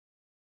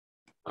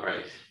All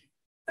right.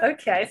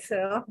 Okay,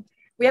 so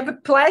we have a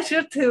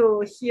pleasure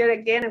to hear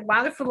again a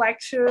wonderful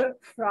lecture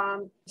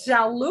from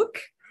Jean-Luc.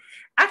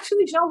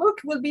 Actually,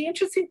 Jean-Luc, will be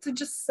interesting to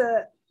just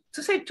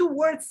to say two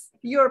words,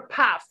 your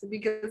path,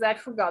 because I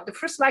forgot. The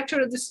first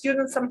lecture, the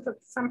students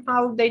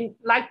somehow they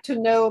like to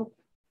know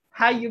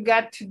how you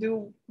got to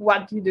do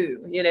what you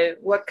do, you know,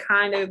 what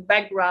kind of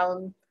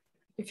background.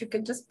 If you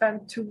can just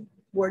spend two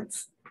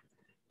words.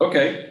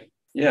 Okay,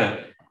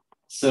 yeah.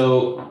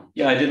 So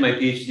yeah, I did my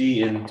PhD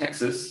in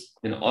Texas,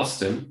 in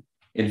Austin,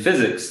 in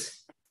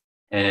physics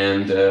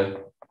and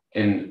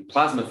in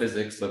plasma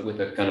physics, but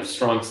with a kind of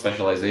strong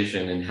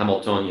specialization in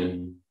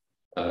Hamiltonian,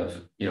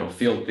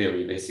 field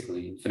theory,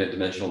 basically infinite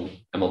dimensional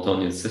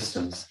Hamiltonian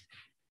systems.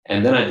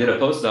 And then I did a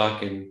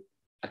postdoc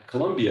at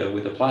Columbia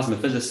with a plasma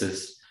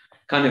physicist,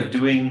 kind of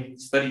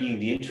studying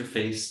the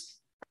interface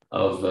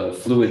of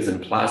fluids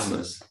and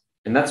plasmas.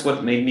 And that's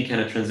what made me kind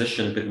of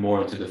transition a bit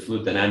more into the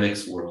fluid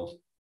dynamics world.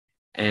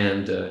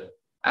 And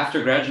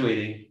after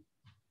graduating,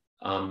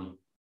 I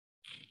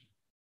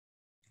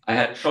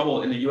had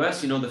trouble in the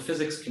US, the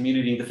physics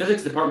community, the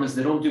physics departments,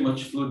 they don't do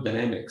much fluid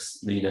dynamics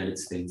in the United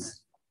States.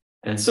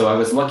 And so I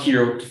was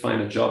luckier to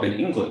find a job in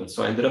England.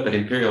 So I ended up at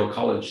Imperial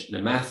College in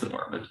the math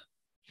department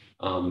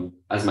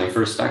as my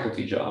first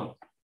faculty job.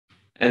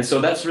 And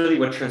so that's really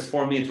what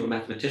transformed me into a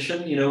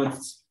mathematician.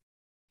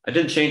 I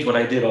didn't change what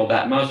I did all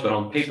that much, but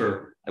on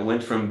paper, I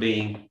went from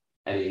being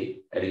at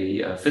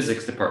a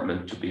physics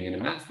department to being in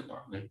a math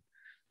department,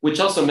 which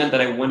also meant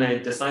that when I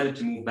decided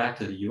to move back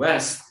to the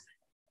US,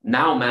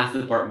 now math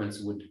departments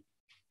would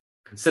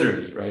consider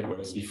me, right?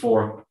 Whereas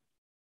before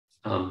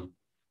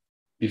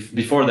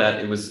that,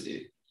 it was,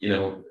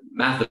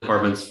 math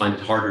departments find it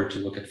harder to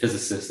look at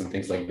physicists and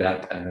things like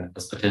that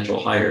as potential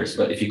hires.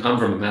 But if you come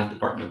from a math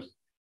department,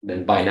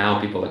 then by now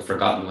people have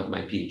forgotten what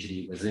my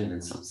PhD was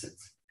in some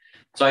sense.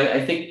 So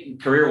I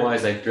think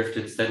career-wise, I've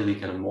drifted steadily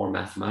kind of more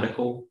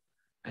mathematical,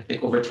 I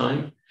think, over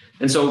time.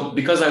 And so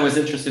because I was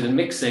interested in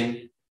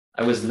mixing,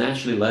 I was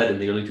naturally led in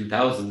the early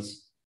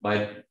 2000s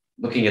by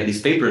looking at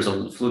these papers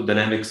on the fluid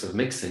dynamics of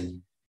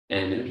mixing,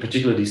 and in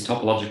particular, these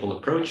topological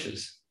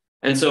approaches.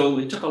 And so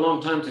it took a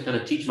long time to kind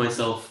of teach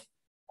myself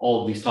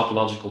all of these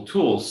topological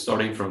tools,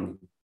 starting from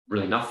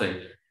really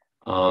nothing.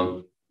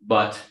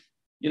 But,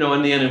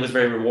 in the end, it was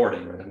very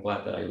rewarding, right? I'm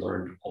glad that I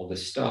learned all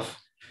this stuff.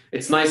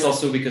 It's nice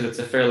also because it's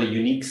a fairly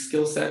unique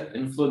skill set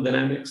in fluid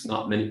dynamics.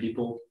 Not many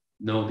people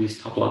know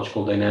these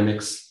topological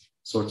dynamics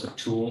sorts of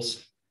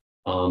tools.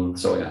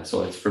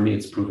 So for me,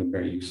 it's proven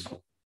very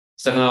useful.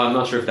 Stefano, I'm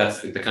not sure if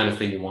that's the kind of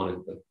thing you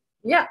wanted, but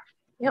yeah,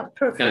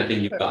 perfect. Kind of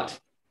thing you got.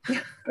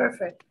 Yeah,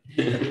 perfect.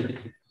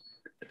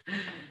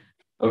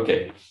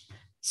 Okay,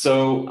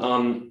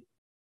 so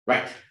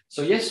right.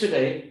 So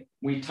yesterday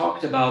we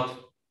talked about.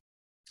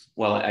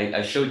 Well,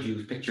 I showed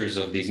you pictures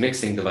of these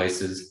mixing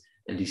devices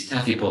and these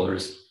taffy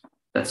pullers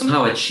that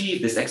somehow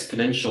achieve this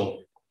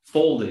exponential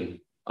folding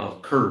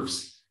of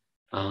curves.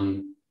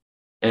 And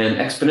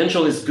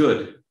exponential is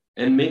good.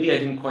 And maybe I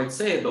didn't quite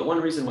say it, but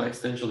one reason why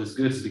exponential is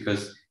good is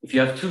because if you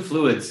have two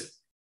fluids,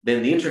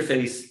 then the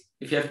interface,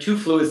 if you have two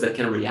fluids that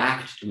can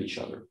react to each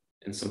other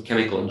in some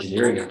chemical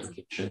engineering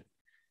application,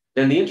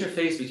 then the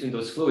interface between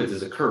those fluids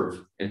is a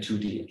curve in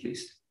 2D at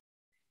least.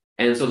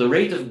 And so the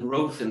rate of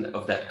growth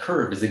of that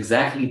curve is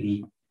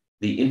exactly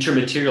the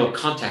intermaterial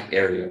contact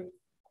area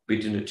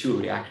between the two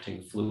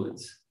reacting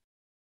fluids.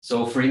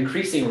 So for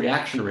increasing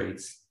reaction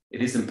rates,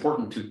 it is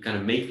important to kind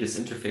of make this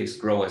interface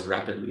grow as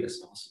rapidly as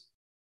possible.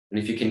 And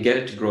if you can get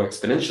it to grow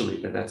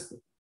exponentially, then that's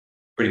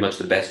pretty much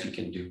the best you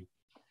can do.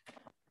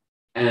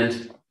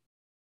 And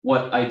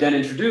what I then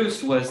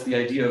introduced was the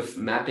idea of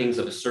mappings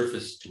of a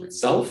surface to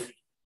itself,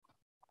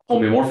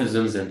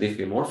 homeomorphisms and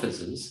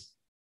diffeomorphisms,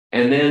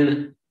 and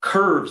then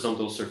curves on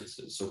those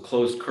surfaces. So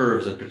closed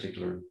curves in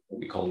particular, what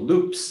we call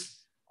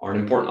loops, are an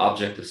important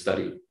object of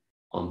study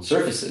on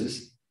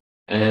surfaces.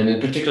 And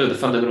in particular, the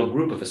fundamental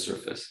group of a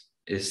surface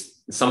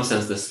is, in some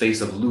sense, the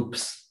space of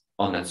loops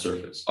on that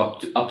surface, up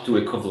to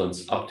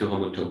equivalence, up to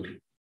homotopy.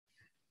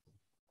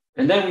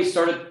 And then we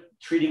started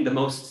treating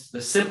the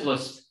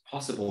simplest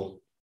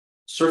possible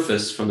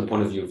surface from the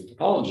point of view of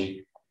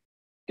topology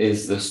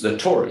is the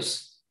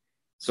torus.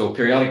 So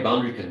periodic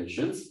boundary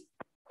conditions.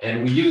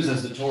 And we use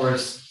as the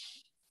torus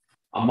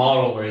a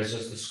model where it's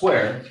just a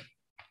square.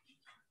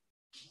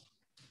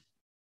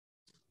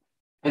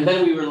 And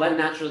then we would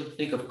naturally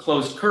think of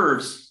closed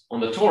curves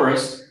on the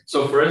torus.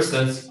 So for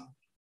instance,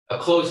 a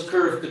closed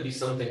curve could be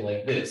something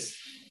like this.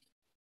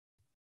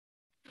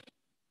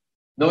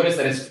 Notice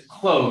that it's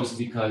closed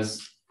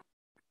because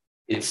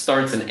it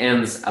starts and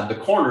ends at the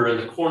corner, and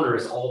the corner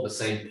is all the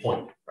same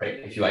point, right?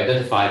 If you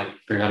identify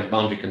periodic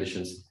boundary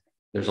conditions,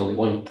 there's only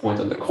one point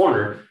on the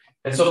corner.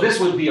 And so this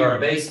would be our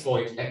base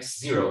point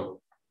x0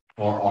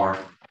 for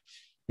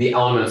the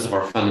elements of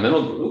our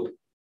fundamental group.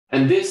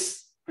 And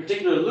this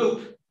particular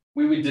loop,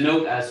 we would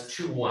denote as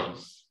 2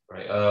 1s,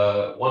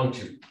 right? 1,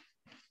 2.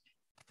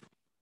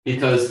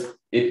 Because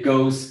it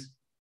goes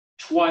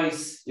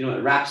twice, it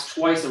wraps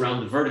twice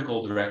around the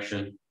vertical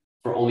direction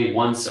for only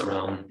once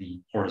around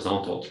the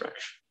horizontal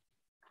direction.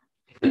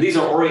 And these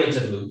are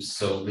oriented loops,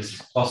 so this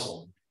is plus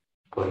 1.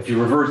 But if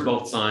you reverse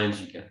both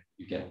signs,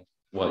 you get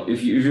well.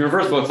 If you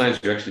reverse both signs,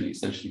 you actually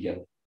essentially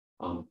get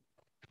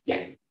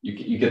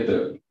you get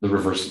the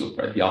reverse loop,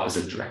 right? The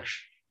opposite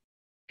direction.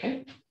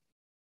 Okay.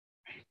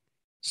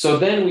 So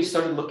then we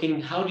started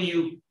looking, how do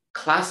you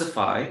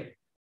classify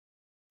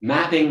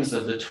mappings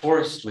of the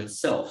torus to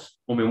itself,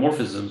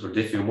 homeomorphisms or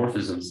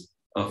diffeomorphisms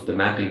of the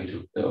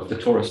mapping of the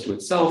torus to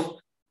itself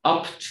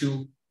up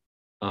to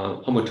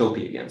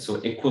homotopy again, so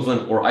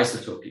equivalent or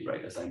isotopy,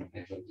 right, as I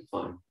have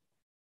defined.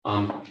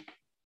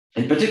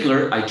 In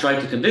particular, I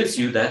tried to convince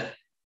you that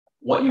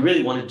what you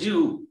really want to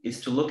do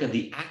is to look at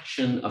the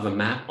action of a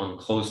map on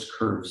closed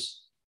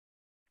curves.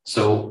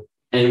 So,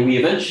 and we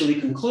eventually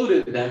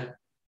concluded that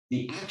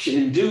the action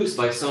induced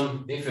by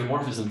some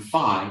diffeomorphism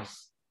phi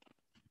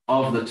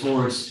of the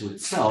torus to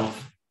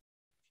itself,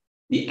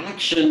 the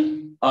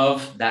action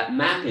of that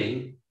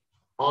mapping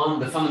on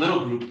the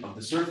fundamental group of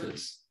the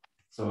surface.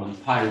 So on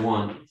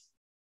pi1,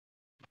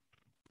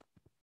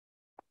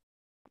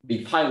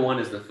 the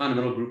pi1 is the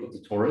fundamental group of the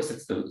torus.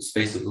 It's the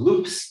space of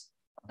loops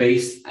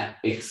based at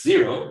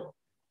x0,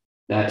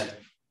 that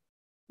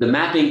the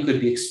mapping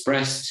could be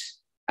expressed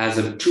as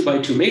a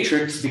 2x2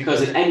 matrix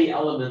because any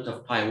element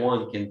of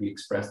pi1 can be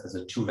expressed as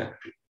a 2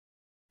 vector.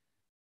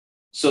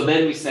 So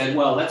then we said,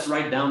 well, let's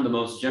write down the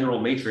most general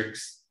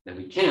matrix that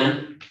we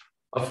can.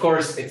 Of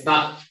course, it's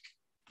not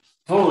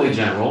totally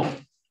general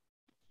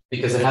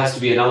because it has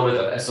to be an element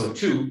of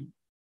SO2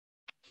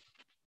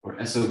 or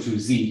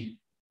SO2Z.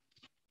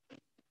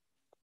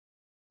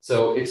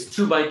 So it's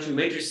 2x2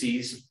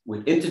 matrices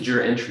with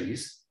integer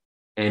entries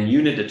and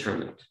unit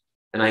determinant.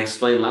 And I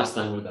explained last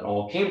time where that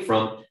all came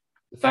from.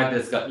 The fact that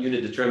it's got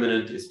unit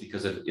determinant is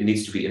because it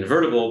needs to be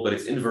invertible, but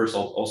its inverse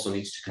also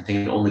needs to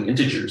contain only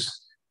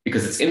integers,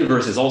 because its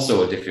inverse is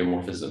also a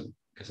diffeomorphism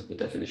because of the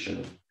definition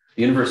of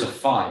the inverse of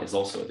phi is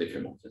also a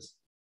diffeomorphism.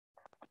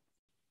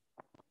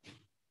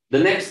 The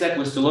next step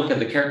was to look at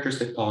the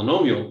characteristic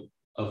polynomial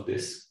of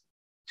this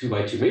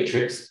 2x2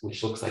 matrix,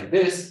 which looks like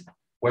this,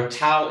 where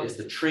tau is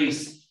the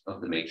trace of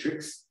the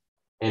matrix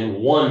and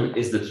 1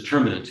 is the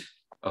determinant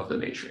of the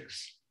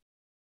matrix.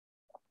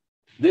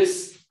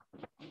 This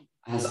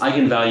has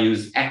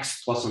eigenvalues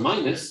x plus or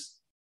minus,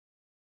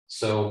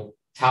 so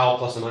tau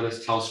plus or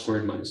minus tau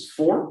squared minus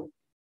 4.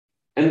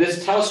 And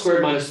this tau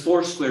squared minus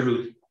 4 square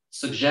root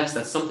suggests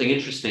that something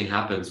interesting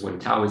happens when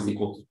tau is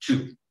equal to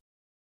 2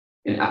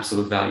 in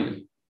absolute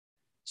value.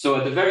 So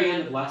at the very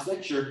end of last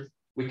lecture,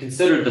 we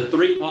considered the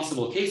 3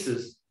 possible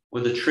cases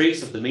where the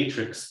trace of the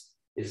matrix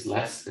is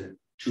less than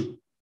 2.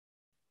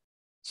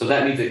 So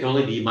that means it can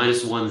only be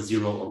 -1,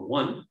 0, or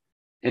 1.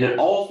 And in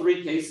all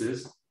 3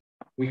 cases,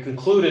 we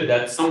concluded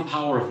that some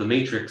power of the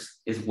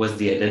matrix was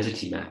the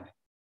identity map.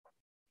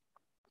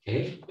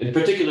 Okay. In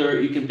particular,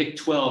 you can pick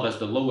 12 as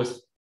the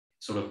lowest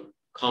sort of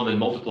common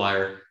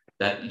multiplier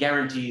that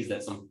guarantees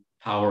that some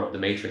power of the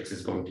matrix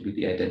is going to be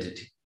the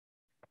identity.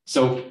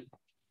 So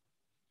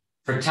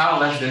for tau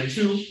less than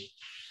 2,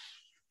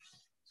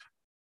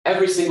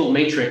 every single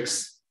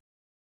matrix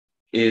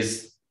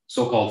is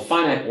so-called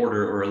finite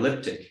order or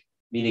elliptic,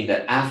 meaning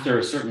that after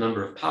a certain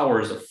number of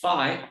powers of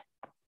phi,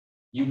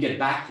 you get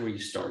back where you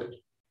started.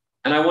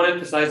 And I want to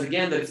emphasize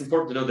again that it's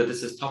important to know that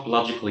this is a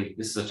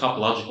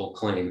topological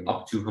claim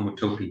up to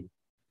homotopy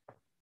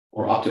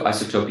or up to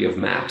isotopy of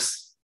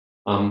maps.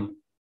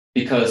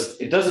 Because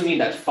it doesn't mean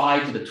that phi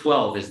to the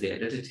 12 is the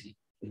identity.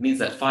 It means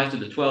that phi to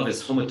the 12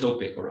 is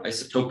homotopic or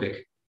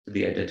isotopic to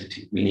the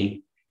identity,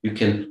 meaning you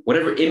can,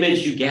 whatever image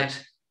you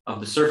get of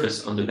the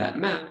surface under that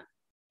map,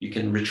 you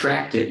can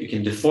retract it, you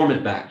can deform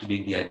it back to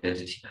being the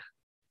identity map,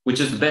 which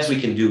is the best we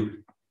can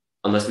do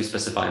unless we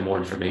specify more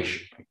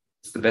information.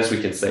 It's the best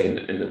we can say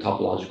in the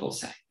topological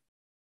setting.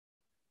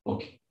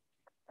 Okay.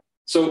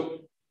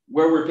 So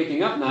where we're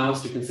picking up now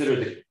is to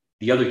consider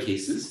the other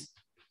cases.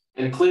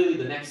 And clearly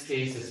the next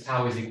case is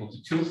tau is equal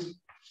to 2.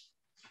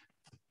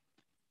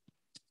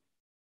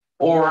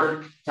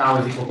 Or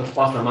tau is equal to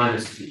plus or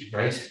minus 2,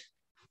 right?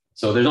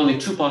 So there's only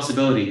 2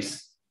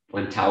 possibilities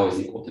when tau is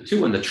equal to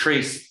 2, and the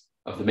trace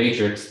of the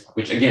matrix,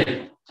 which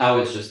again, tau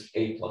is just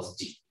A plus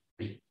D.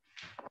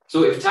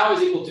 So if tau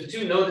is equal to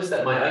 2, notice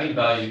that my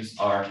eigenvalues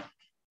are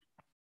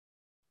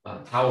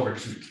tau over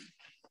 2.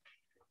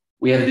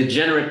 We have a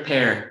degenerate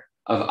pair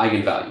of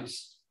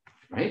eigenvalues,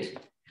 right?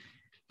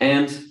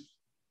 And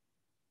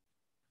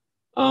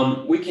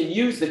we can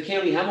use the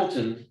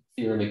Cayley-Hamilton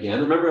theorem again.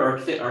 Remember,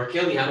 our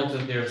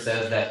Cayley-Hamilton theorem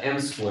says that m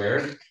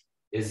squared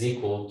is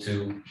equal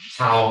to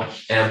tau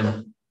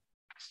m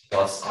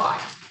plus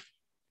I.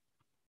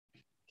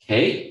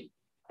 Okay.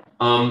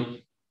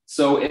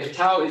 So if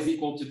tau is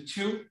equal to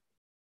 2,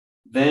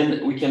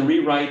 then we can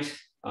rewrite,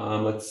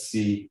 let's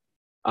see,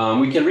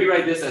 we can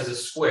rewrite this as a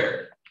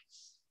squared,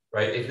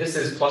 right? If this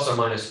is plus or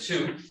minus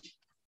 2,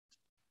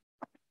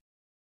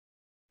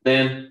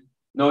 then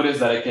notice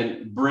that I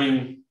can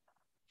bring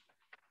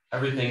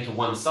everything to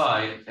one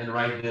side and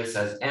write this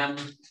as m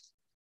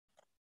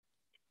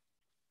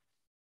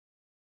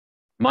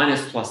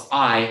minus plus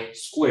I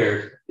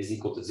squared is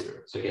equal to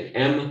 0. So again,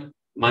 m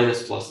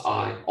minus plus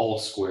I all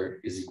squared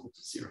is equal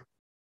to 0.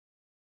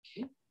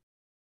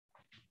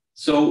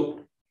 So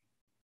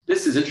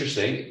this is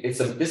interesting.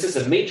 This is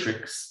a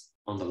matrix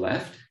on the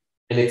left,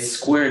 and its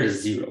squared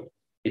is 0.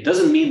 It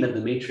doesn't mean that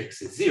the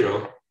matrix is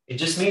 0. It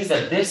just means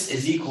that this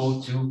is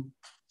equal to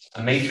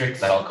a matrix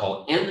that I'll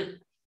call N,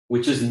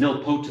 which is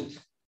nilpotent.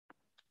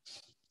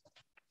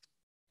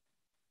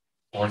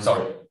 Or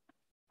sorry,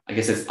 I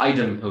guess it's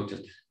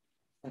idempotent.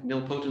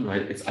 Nilpotent,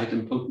 right? It's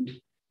idempotent.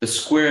 The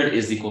squared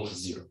is equal to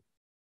 0.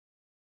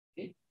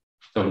 Okay?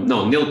 So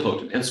no,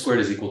 nilpotent. N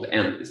squared is equal to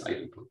N is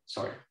idempotent.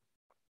 Sorry.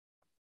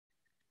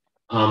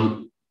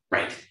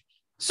 Right.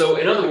 So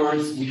in other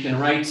words, we can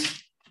write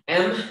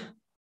M,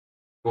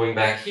 going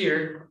back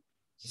here,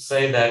 to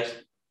say that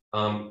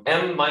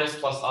M minus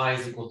plus I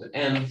is equal to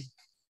N.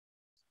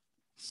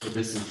 So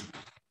this is.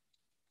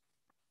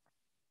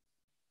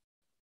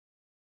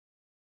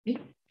 Okay.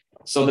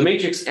 So the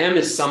matrix M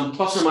is some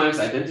plus or minus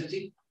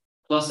identity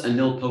plus a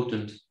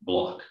nilpotent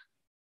block.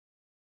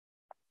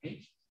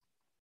 Okay.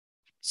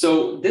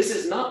 So this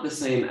is not the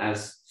same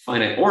as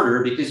finite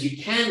order because you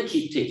can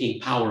keep taking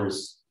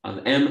powers of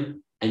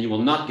M and you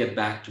will not get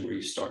back to where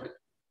you started.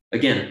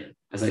 Again,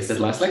 as I said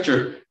last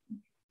lecture,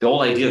 the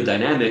whole idea of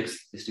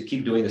dynamics is to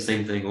keep doing the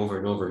same thing over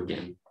and over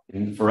again.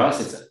 And for us,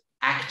 it's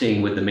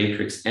acting with the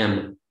matrix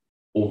M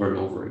over and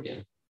over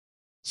again.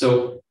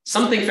 So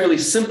something fairly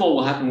simple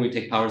will happen when we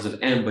take powers of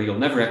M, but you'll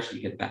never actually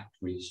get back to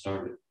where you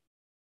started.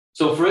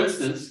 So for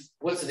instance,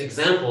 what's an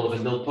example of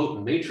a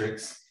nilpotent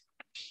matrix?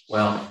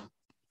 Well,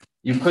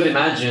 you could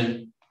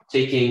imagine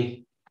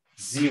taking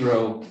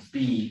 0,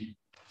 B,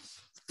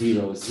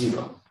 0,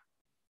 0.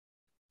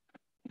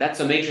 That's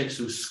a matrix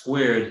whose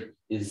squared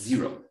is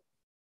 0.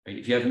 Right?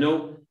 If you have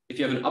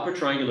an upper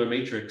triangular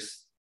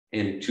matrix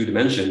in 2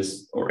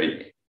 dimensions,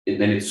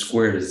 then its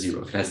squared is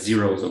 0. It has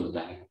zeros on the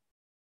diagonal.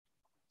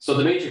 So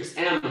the matrix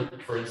M,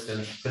 for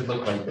instance, could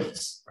look like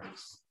this. Right?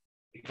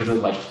 It could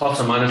look like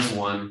plus or minus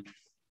 1,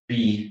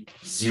 B,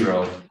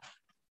 0,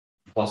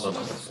 plus or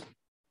minus 1.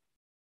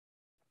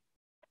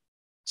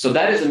 So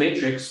that is a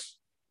matrix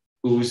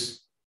that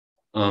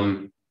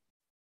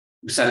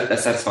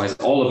satisfies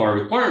all of our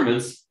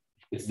requirements.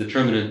 Its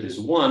determinant is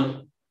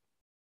 1.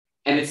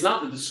 And it's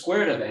not that the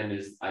squared of n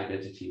is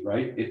identity,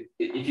 right?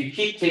 If you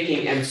keep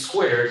taking n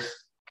squared,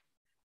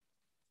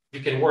 you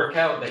can work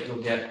out that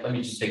you'll get, let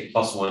me just take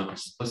plus 1 for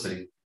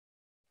simplicity.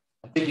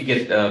 I think you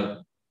get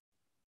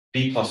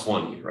b plus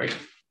 1 here, right?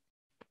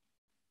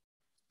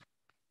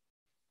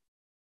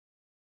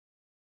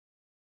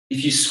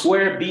 If you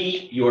square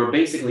b, you're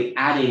basically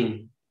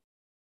adding,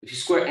 if you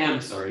square m,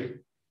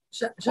 sorry.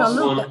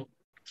 Jean-Luc,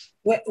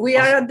 we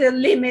are at the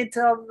limit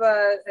of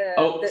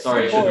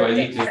sorry, do I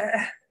need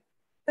to?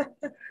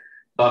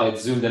 Thought I'd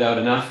zoomed it out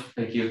enough.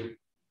 Thank you.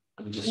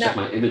 Let me just check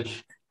my image.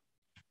 Is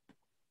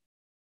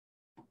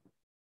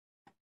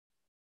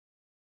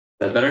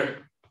that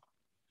better?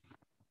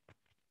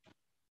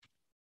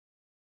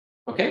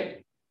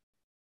 Okay.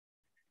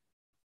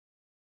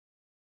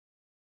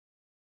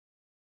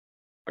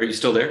 Are you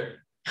still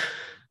there?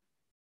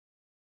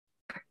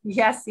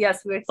 Yes, we're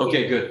here.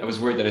 Okay, good. I was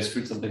worried that I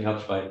screwed something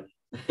up by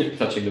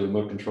touching the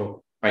remote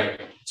control.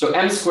 Right. So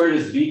m squared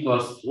is b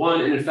plus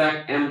 1, and in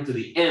fact, m to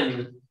the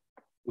n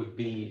would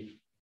be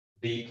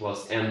b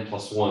plus n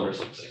plus 1 or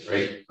something,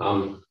 right?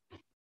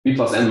 B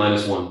plus n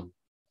minus 1.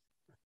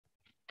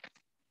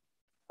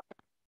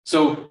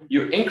 So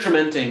you're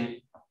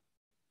incrementing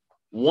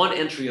one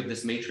entry of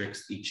this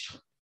matrix each time.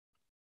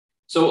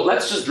 So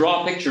let's just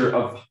draw a picture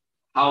of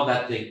how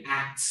that thing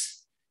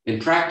acts in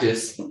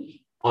practice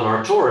on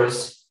our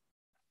torus.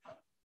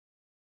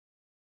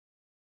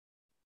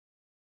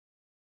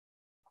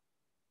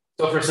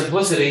 So for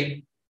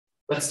simplicity,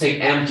 let's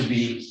take m to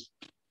be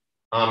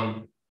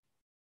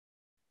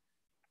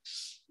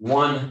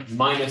 1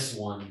 minus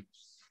 1,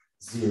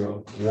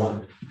 0,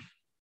 1.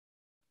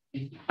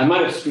 I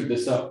might have screwed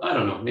this up. I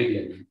don't know, maybe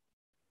I did.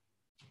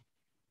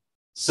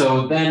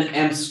 So then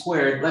m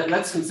squared,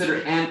 let's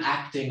consider m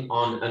acting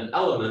on an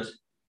element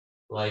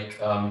like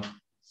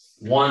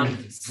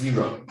 1,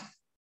 0.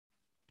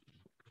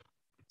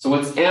 So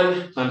what's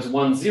m times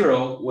 1,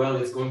 0? Well,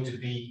 it's going to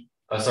be,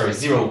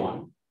 0,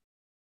 1.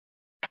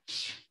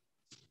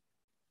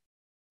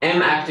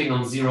 M acting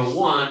on 0,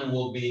 1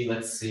 will be,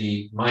 let's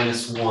see,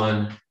 minus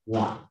 1,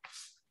 1,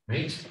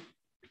 right?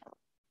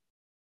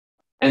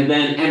 And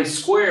then m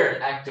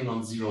squared acting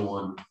on 0,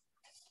 1.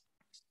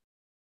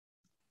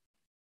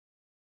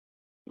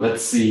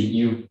 Let's see,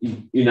 you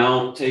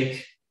now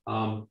take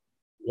 1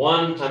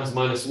 times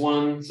minus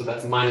 1, so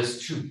that's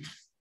minus 2.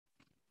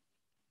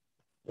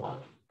 1.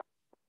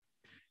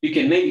 You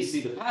can maybe see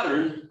the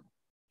pattern,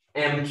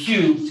 m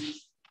cubed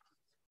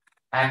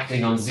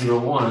acting on 0,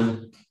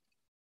 1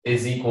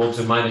 is equal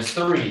to minus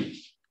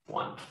 3,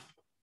 1.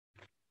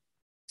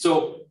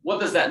 So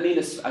what does that mean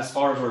as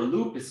far as our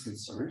loop is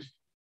concerned?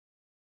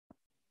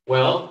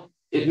 Well,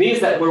 it means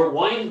that we're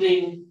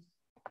winding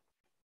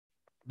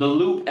the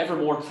loop ever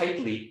more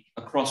tightly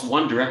across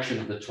one direction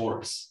of the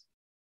torus.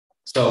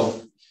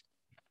 So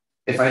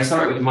if I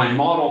start with my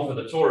model for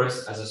the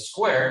torus as a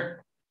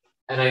square,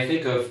 and I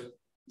think of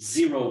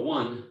 0,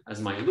 1 as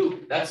my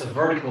loop, that's a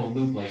vertical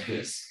loop like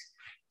this.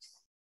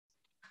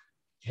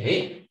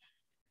 Okay.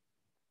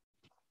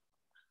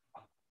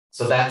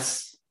 So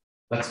let's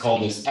call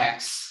this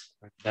X.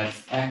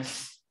 That's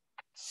X.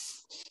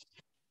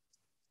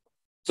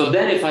 So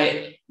then if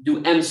I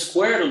do m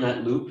squared on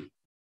that loop,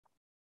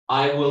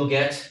 I will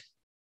get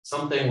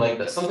something like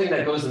that, something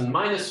that goes in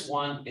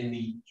 -1 in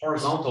the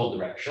horizontal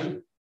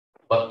direction,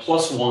 but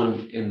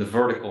 +1 in the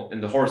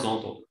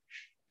horizontal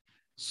direction.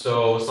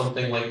 So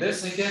something like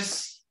this, I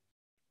guess.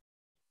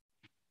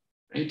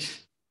 Right.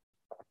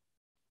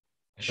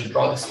 I should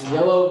draw this in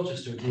yellow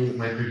just to agree with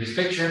my previous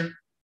picture.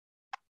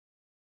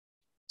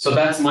 So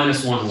that's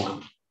 -1,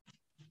 1.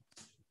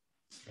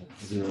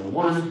 0,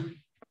 1.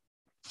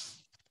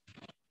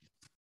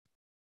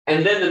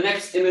 And then the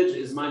next image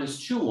is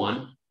 -2,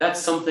 1. That's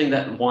something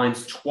that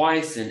winds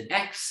twice in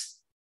X,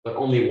 but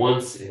only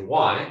once in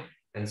Y.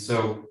 And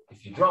so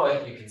if you draw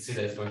it, you can see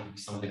that it's going to be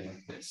something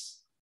like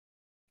this.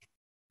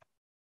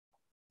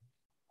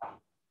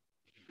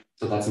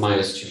 So that's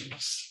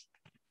 -2.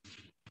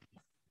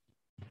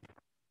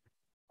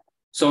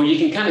 So you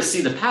can kind of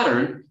see the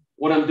pattern.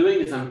 What I'm doing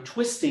is I'm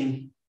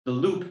twisting the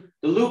loop.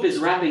 The loop is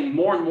wrapping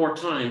more and more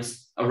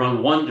times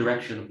around one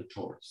direction of the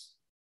torus,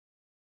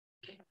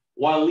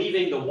 while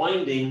leaving the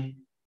winding,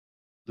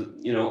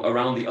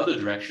 around the other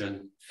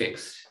direction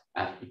fixed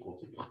at equal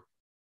to 1.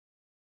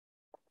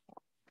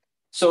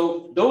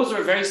 So those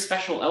are very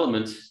special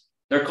elements.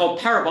 They're called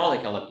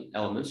parabolic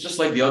elements, just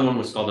like the other one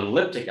was called an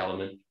elliptic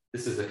element.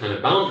 This is a kind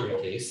of boundary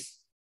case.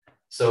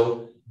 So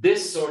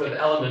this sort of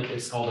element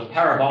is called a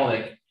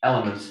parabolic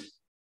element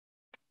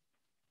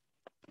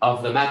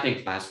of the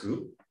mapping class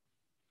group.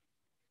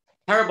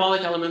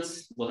 Parabolic elements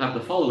will have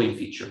the following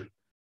feature.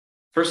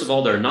 First of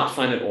all, they're not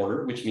finite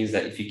order, which means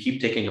that if you keep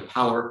taking a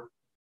power,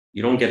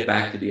 you don't get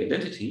back to the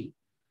identity,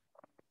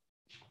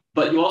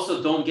 but you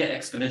also don't get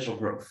exponential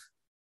growth.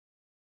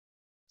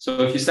 So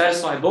if you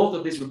satisfy both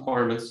of these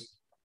requirements,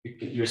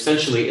 you're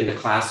essentially in the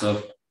class of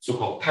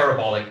so-called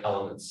parabolic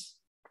elements.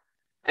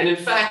 And in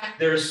fact,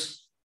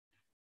 there's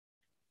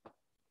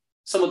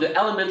some of the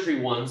elementary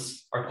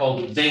ones are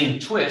called vane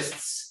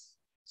twists.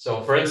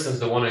 So for instance,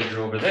 the one I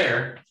drew over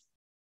there,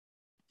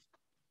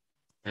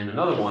 and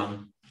another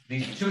one,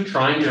 these two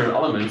triangular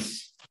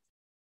elements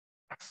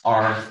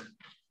are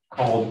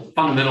called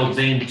fundamental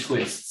vane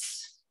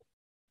twists.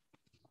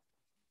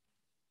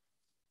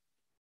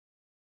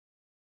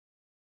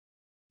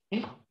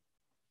 Okay.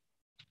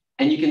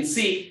 And you can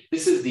see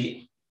this is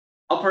the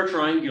upper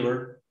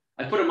triangular.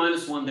 I put a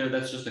 -1 there.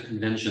 That's just a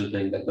convention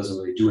thing that doesn't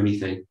really do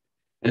anything.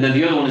 And then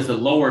the other one is the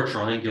lower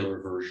triangular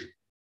version.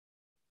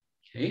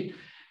 Okay.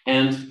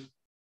 And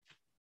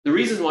the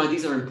reason why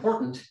these are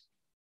important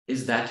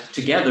is that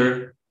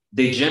together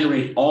they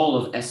generate all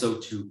of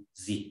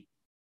SO2Z.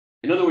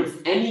 In other words,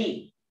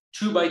 any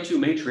 2x2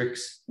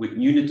 matrix with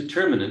unit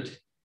determinant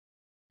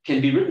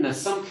can be written as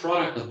some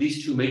product of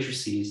these two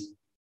matrices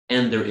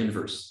and their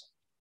inverse.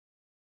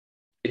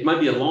 It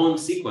might be a long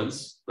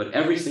sequence, but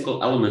every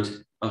single element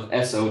of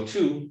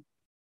SO2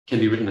 can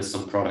be written as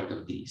some product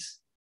of these.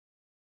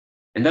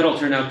 And that'll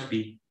turn out to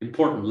be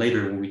important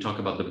later when we talk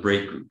about the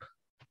braid group.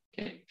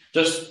 Okay.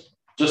 Just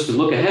to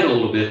look ahead a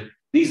little bit,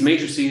 these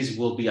matrices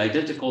will be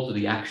identical to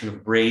the action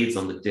of braids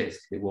on the disk.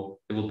 It will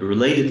be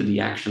related to the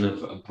action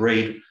of a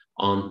braid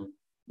on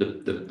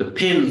the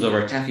pins of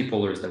our taffy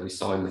polars that we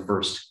saw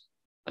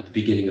at the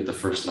beginning of the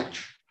first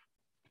lecture.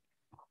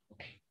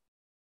 Okay.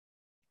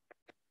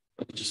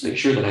 Let me just make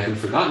sure that I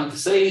haven't forgotten to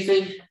say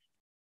anything.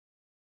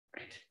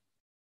 Right.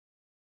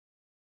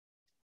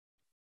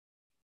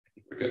 I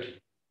think we're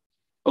good.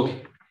 Okay.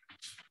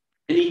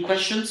 Any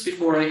questions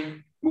before I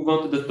move on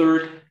to the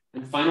third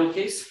and final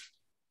case?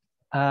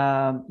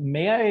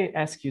 May I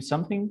ask you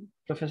something,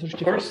 Professor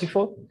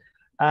Thiffeault?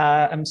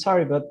 I'm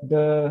sorry, but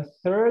the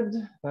third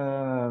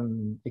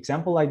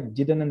example I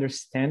didn't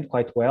understand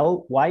quite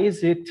well. Why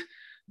is it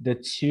the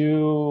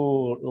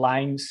two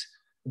lines,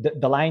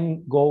 the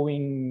line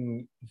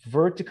going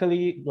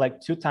vertically like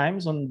 2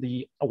 times on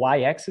the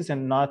y-axis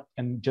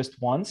and just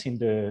once in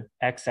the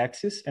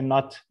x-axis and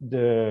not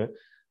the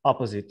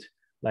opposite,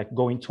 like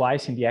going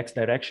twice in the x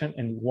direction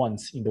and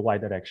once in the y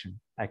direction?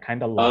 I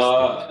kind of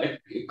lost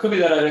it. It could be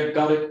that I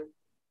got it.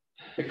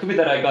 It could be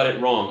that I got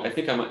it wrong. I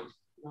think I might.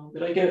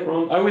 Did I get it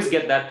wrong? I always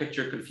get that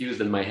picture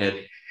confused in my head.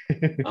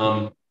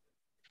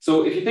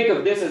 So if you think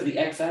of this as the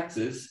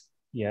x-axis,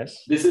 yes,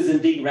 this is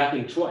indeed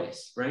wrapping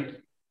twice, right?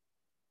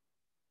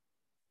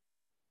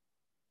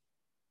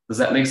 Does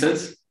that make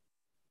sense?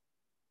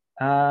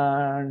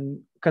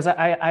 Because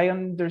I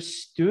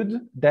understood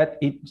that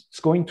it's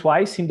going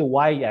twice in the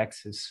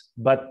y-axis,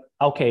 but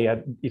okay,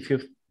 if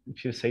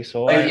you say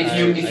so. Like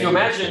if you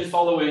imagine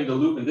following the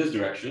loop in this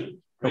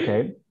direction, right?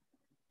 Okay.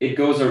 It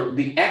goes,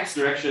 the x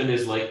direction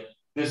is like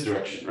this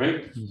direction,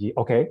 right? Yeah,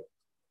 okay.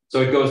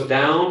 So it goes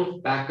down,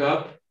 back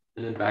up,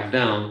 and then back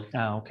down.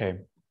 Okay.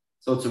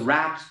 So it's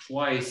wrapped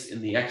twice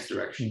in the x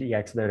direction. The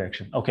x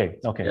direction. Okay.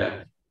 Okay.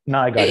 Yeah.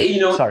 Now I got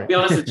it. Sorry. To be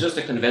honest, it's just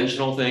a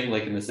conventional thing,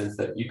 like in the sense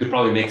that you could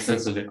probably make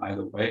sense of it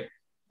either way.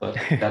 But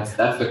that's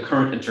the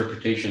current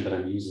interpretation that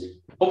I'm using.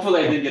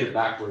 Hopefully I didn't get it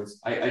backwards.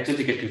 I tend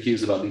to get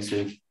confused about these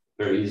things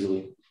very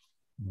easily.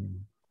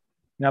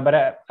 No,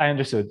 but I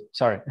understood.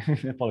 Sorry,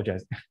 I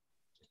apologize.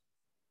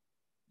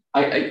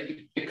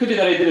 It could be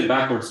that I did it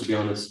backwards, to be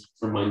honest,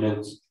 from my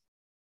notes.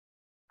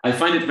 I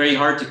find it very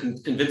hard to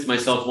convince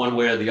myself one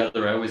way or the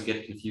other. I always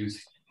get confused.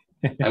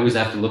 I always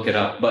have to look it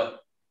up. But,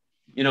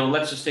 you know,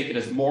 let's just take it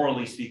as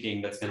morally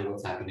speaking, that's kind of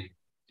what's happening.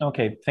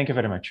 Okay, thank you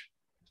very much.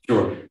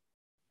 Sure.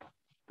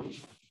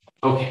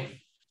 Okay.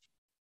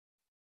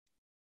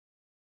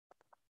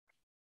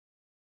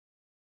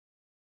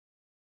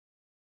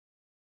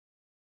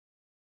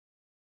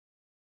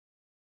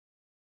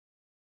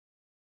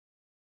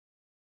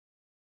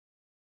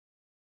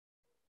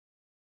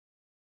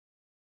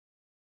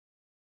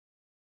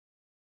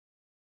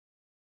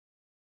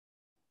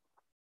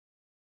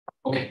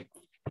 Okay.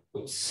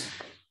 Oops.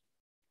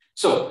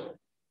 So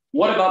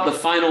what about the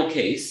final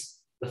case?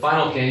 The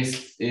final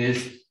case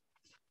is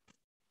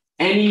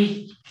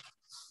any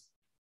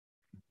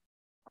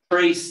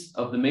trace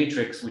of the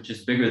matrix which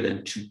is bigger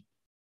than 2.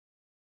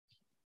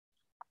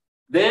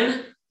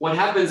 Then what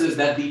happens is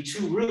that the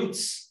two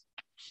roots,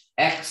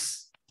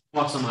 x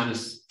plus or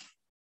minus,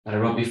 that I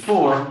wrote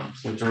before,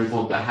 which are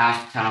equal to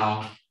half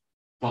tau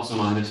plus or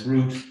minus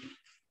root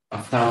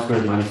of tau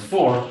squared minus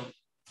 4,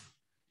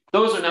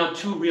 those are now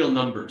two real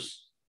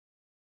numbers.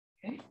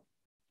 Okay.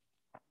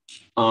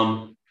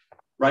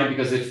 Right,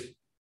 because it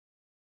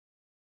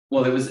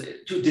was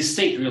two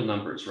distinct real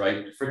numbers,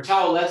 right? For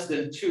tau less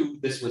than 2,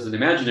 this was an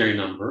imaginary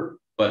number,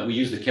 but we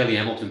used the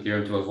Kelly-Hamilton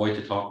theorem to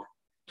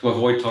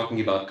avoid talking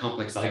about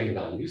complex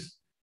eigenvalues.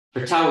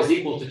 For tau is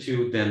equal to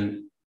 2,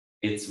 then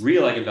it's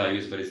real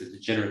eigenvalues, but it's a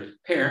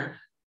degenerate pair.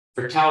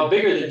 For tau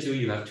bigger than 2,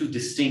 you have two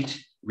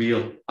distinct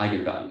real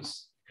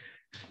eigenvalues.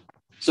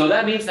 So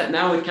that means that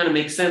now it kind of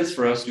makes sense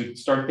for us to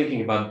start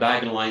thinking about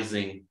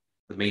diagonalizing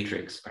the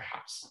matrix,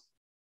 perhaps.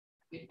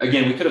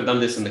 Again, we could have done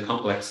this in the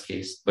complex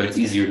case, but it's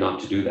easier not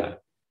to do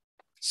that.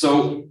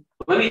 So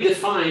let me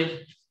define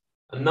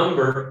a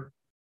number,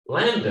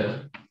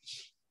 lambda,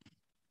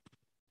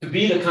 to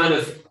be the kind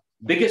of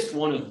biggest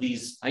one of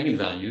these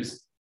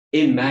eigenvalues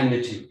in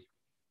magnitude.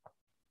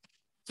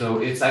 So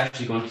it's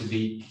actually going to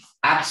be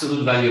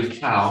absolute value of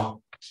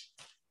tau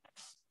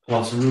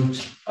plus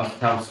root of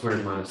tau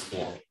squared minus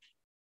 4.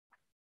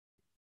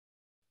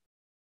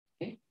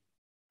 Okay.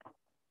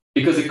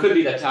 Because it could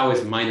be that tau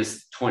is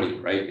minus 20,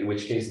 right? In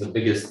which case the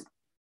biggest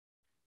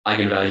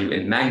eigenvalue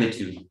in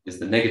magnitude is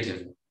the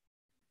negative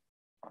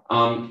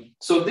one.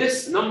 So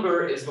this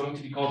number is going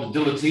to be called the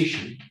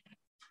dilatation,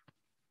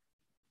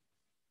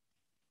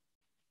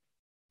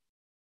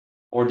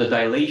 or the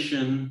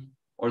dilation,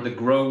 or the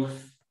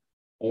growth,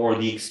 or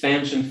the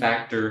expansion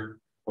factor,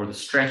 or the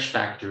stretch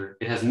factor.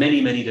 It has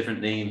many, many different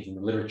names in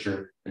the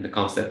literature and the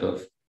concept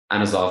of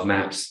Anosov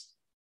maps.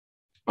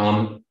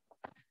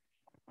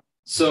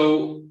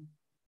 So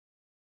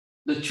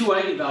the two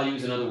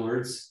eigenvalues, in other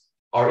words,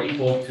 are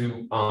equal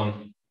to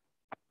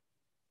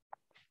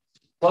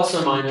plus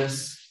or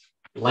minus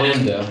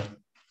lambda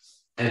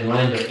and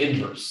lambda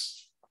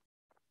inverse.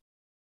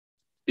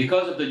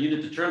 Because of the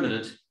unit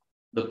determinant,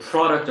 the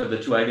product of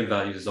the two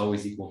eigenvalues is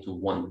always equal to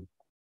 1.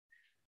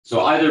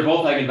 So either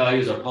both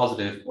eigenvalues are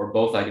positive or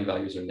both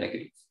eigenvalues are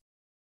negative.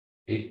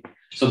 Okay?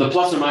 So the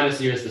plus or minus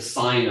here is the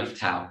sign of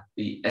tau,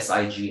 the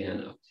sign of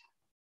tau.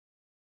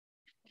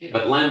 Okay?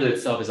 But lambda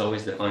itself is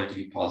always defined to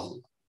be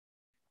positive.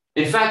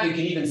 In fact, you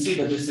can even see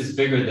that this is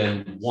bigger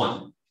than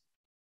 1.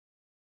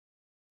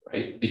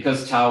 Right?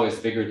 Because tau is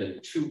bigger than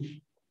 2,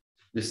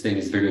 this thing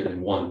is bigger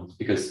than 1.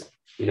 Because,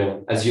 you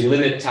know, as you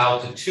limit tau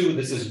to 2,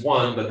 this is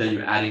 1, but then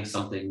you're adding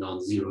something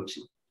non-zero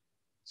to it.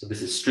 So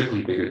this is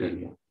strictly bigger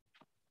than 1.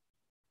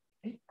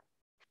 Okay.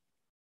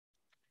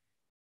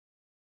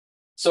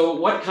 So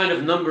what kind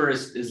of number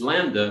is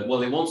lambda?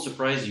 Well, it won't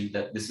surprise you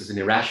that this is an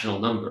irrational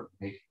number.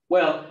 Okay?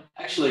 Well,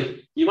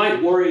 actually, you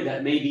might worry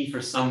that maybe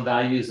for some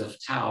values of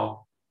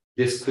tau,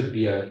 this could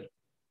be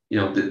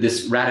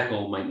this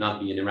radical might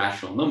not be an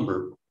irrational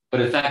number. But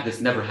in fact,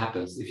 this never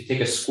happens. If you take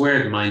a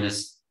squared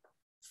minus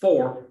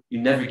 4, you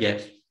never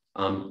get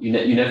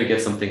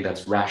something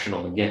that's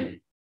rational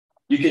again.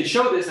 You can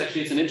show this,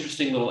 actually, it's an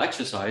interesting little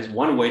exercise.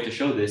 One way to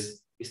show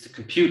this is to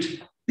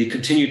compute the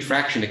continued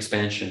fraction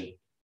expansion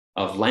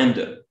of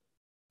lambda,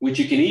 which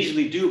you can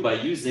easily do by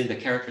using the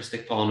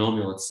characteristic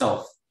polynomial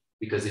itself.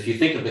 Because if you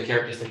think of the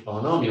characteristic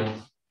polynomial,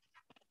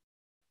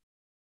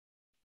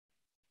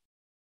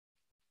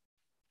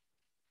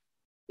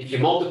 if you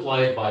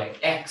multiply it by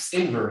x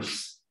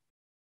inverse,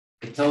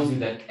 it tells you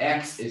that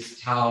x is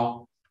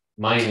tau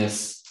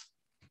minus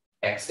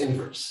x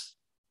inverse,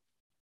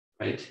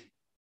 right?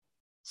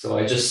 So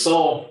I just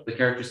solve the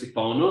characteristic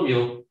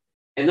polynomial,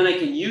 and then I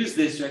can use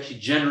this to actually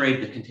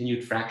generate the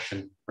continued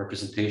fraction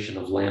representation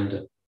of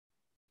lambda.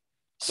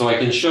 So I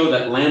can show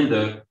that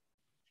lambda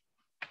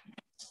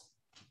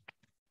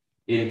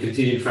in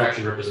continued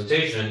fraction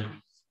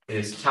representation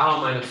is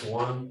tau minus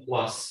 1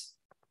 plus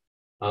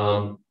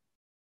 1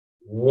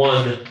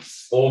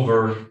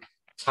 over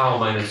tau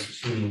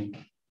minus 2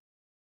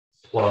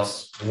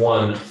 plus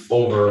 1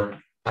 over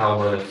tau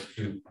minus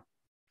 2.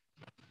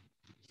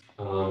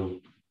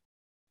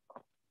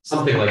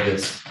 Something like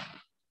this.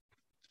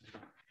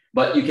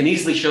 But you can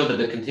easily show that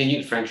the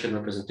continued fraction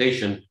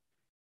representation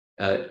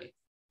it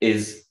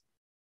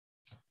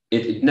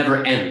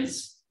never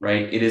ends,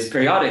 right? It is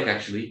periodic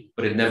actually,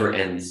 but it never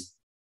ends,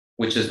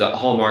 which is the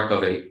hallmark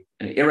of an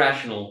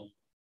irrational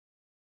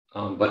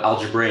but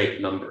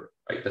algebraic number,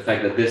 right? The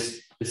fact that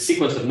this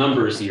sequence of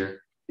numbers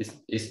here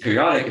is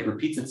periodic, it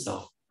repeats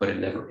itself, but it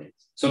never ends.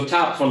 So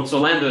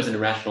lambda is an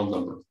irrational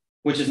number,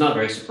 which is not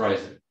very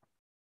surprising.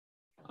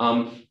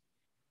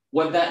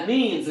 What that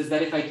means is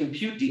that if I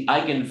compute the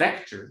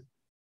eigenvector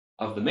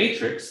of the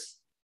matrix,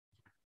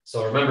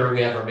 so remember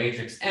we have our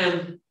matrix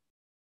M,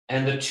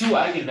 and the two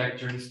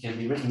eigenvectors can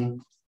be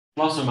written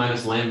plus or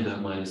minus lambda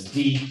minus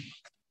d,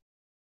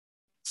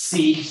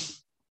 c,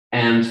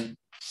 and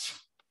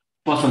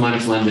plus or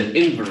minus lambda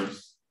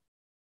inverse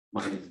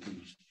minus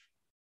d,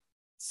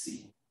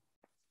 c.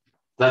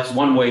 That's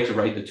one way to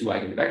write the two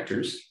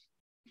eigenvectors.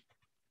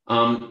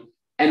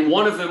 And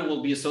one of them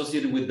will be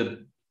associated with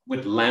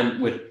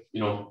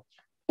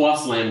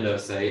plus lambda,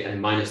 say,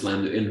 and minus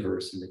lambda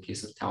inverse in the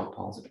case of tau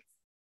positive.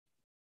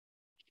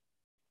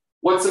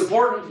 What's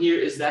important here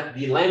is that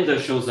the lambda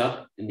shows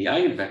up in the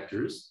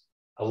eigenvectors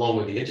along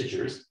with the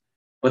integers,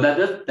 but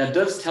that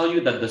does tell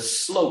you that the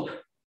slope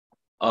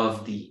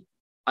of the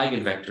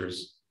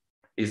eigenvectors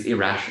is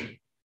irrational.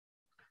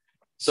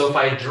 So if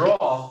I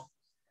draw,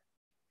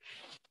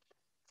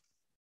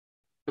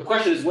 the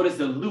question is, what is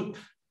the loop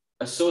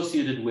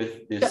associated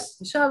with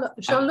this?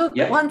 Jean-Luc,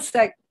 yeah? one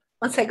second,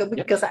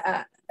 because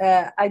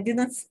I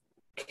didn't.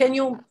 Can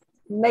you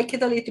make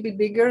it a little bit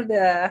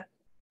bigger?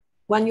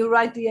 When you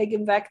write the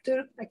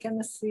eigenvector, I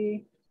cannot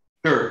see.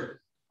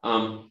 Sure.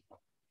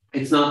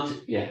 It's not.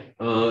 Yeah.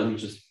 Let me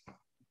just.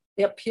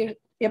 It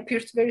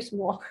appears very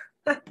small.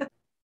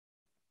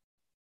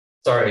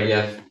 Sorry.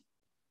 Yeah.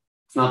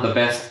 It's not the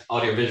best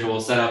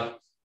audiovisual setup.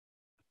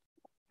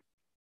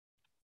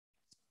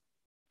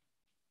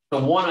 The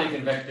one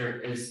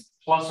eigenvector is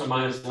plus or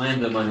minus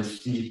lambda minus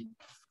d,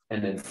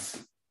 and then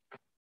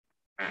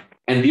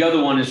and the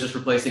other one is just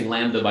replacing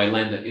lambda by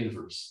lambda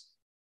inverse.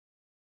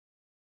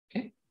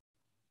 Okay.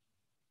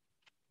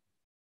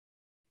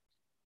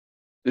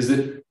 Is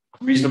it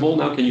reasonable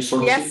now? Can you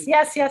sort of see?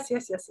 Yes.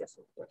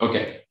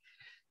 Okay.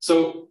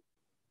 So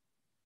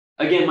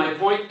again, my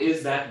point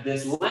is that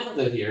this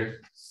lambda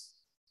here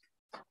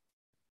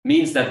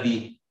means that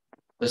the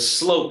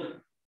slope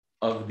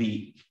of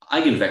the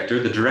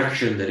eigenvector, the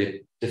direction that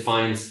it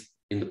defines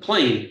in the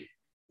plane,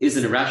 is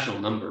an irrational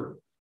number,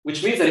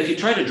 which means that if you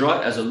try to draw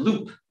it as a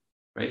loop,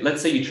 right?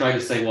 Let's say you try to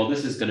say, well,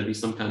 this is going to be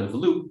some kind of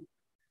loop.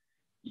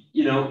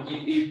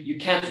 You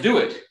can't do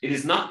it. It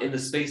is not in the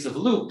space of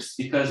loops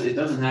because it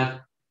doesn't have,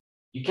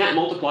 you can't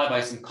multiply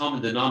by some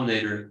common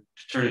denominator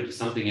to turn it into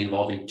something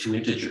involving two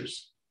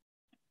integers.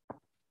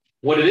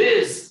 What it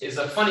is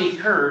a funny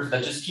curve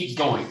that just keeps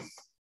going.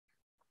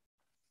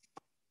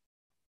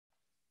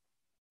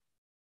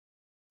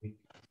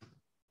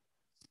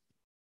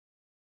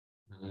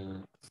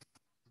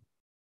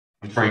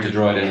 I'm trying to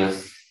draw it in an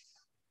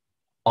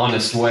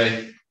honest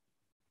way,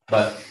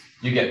 but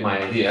you get my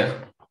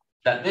idea.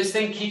 That this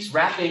thing keeps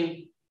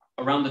wrapping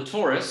around the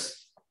torus,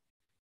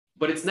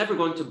 but it's never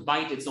going to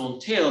bite its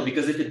own tail,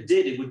 because if it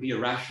did, it would be a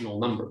rational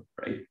number,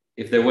 right?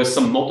 If there was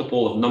some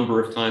multiple of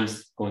number of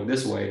times going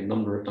this way, and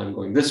number of times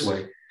going this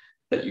way,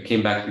 that you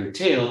came back to your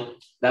tail,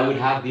 that would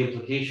have the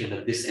implication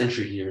that this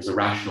entry here is a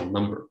rational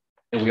number.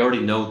 And we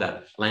already know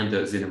that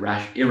lambda is an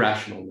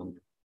irrational number.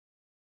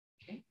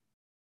 Okay.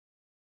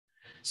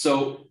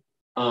 So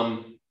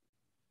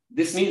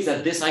this means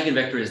that this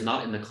eigenvector is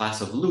not in the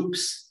class of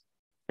loops.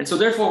 And so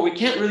therefore, we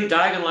can't really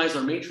diagonalize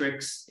our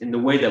matrix in the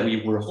way that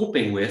we were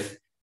hoping with.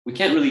 We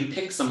can't really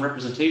pick some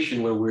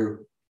representation where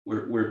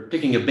we're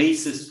picking a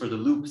basis for the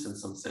loops in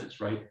some sense,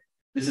 right?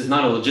 This is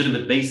not a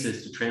legitimate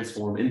basis to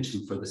transform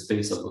into for the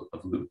space of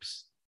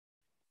loops.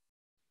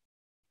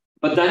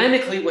 But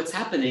dynamically, what's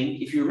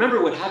happening, if you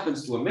remember what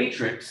happens to a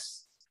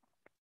matrix,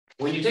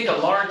 when you take a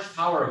large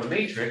power of a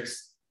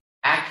matrix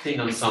acting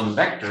on some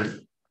vector,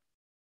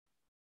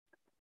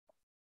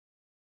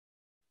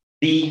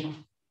 in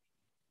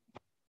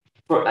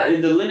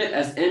the limit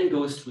as n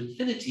goes to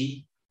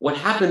infinity, what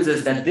happens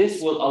is that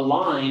this will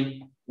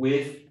align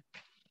with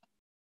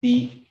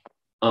the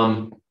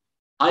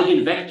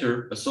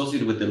eigenvector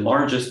associated with the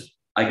largest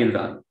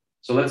eigenvalue.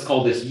 So let's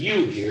call this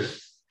u here.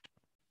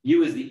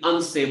 U is the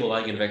unstable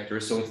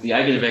eigenvector, so it's the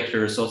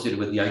eigenvector associated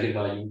with the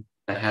eigenvalue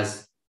that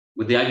has,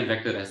 with the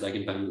eigenvector that has the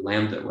eigenvalue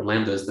lambda, where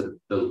lambda is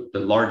the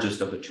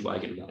largest of the two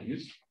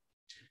eigenvalues.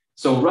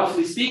 So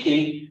roughly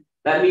speaking,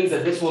 that means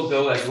that this will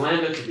go as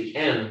lambda to the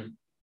n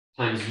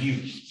times u,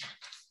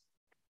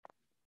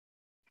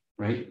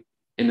 right?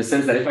 In the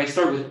sense that if I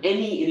start with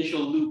any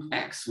initial loop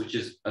x, which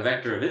is a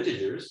vector of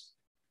integers,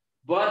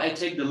 but I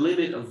take the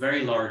limit of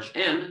very large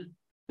m,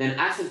 then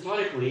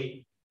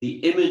asymptotically, the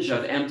image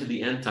of m to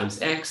the n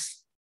times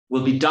x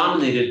will be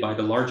dominated by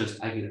the largest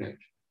eigenvector,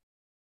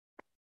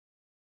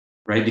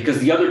 right? Because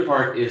the other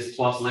part is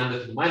plus lambda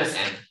to the minus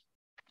n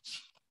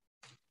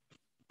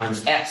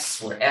times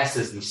s, where s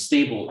is the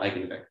stable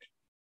eigenvector.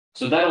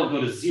 So that'll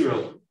go to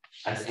 0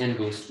 as n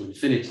goes to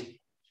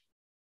infinity.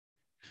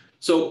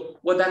 So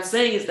what that's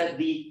saying is that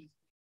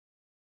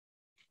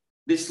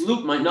this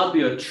loop might not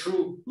be a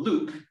true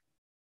loop,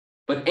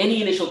 but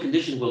any initial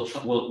condition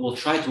will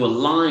try to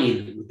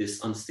align with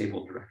this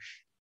unstable direction.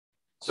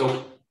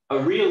 So a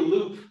real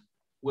loop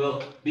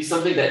will be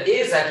something that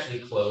is actually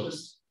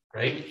closed,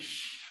 right?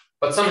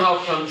 But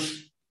somehow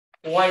comes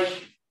quite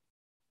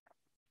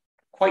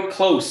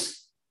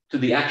close to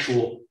the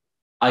actual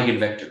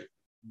eigenvector.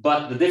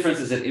 But the difference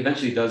is it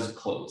eventually does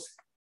close.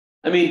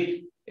 I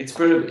mean,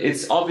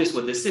 it's obvious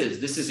what this is.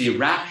 This is a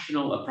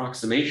rational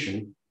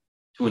approximation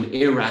to an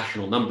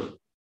irrational number.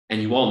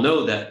 And you all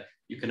know that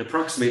you can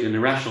approximate an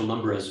irrational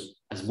number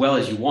as well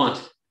as you want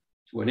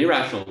to an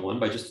irrational one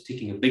by just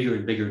taking a bigger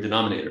and bigger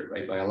denominator,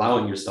 right? By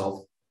allowing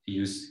yourself to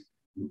use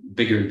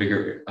bigger and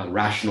bigger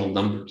rational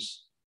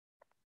numbers.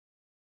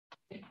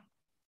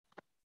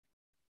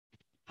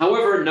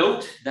 However,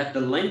 note that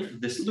the length of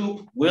this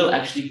loop will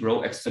actually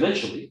grow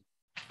exponentially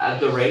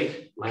at the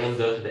rate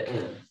lambda to the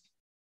n.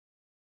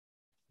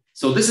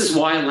 So this is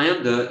why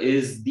lambda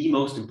is the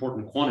most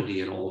important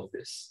quantity in all of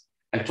this.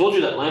 I told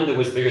you that lambda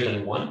was bigger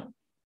than 1,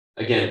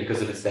 again,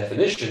 because of its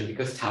definition,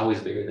 because tau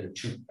is bigger than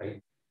 2,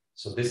 right?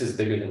 So this is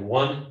bigger than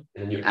 1,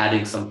 and you're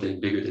adding something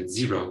bigger than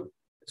 0.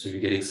 So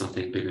you're getting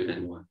something bigger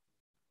than 1.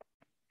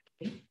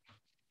 Okay.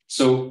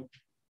 So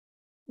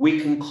we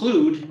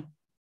conclude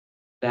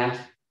that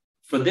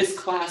for this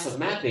class of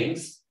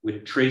mappings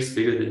with trace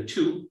bigger than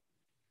 2,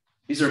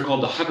 these are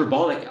called the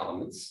hyperbolic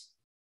elements.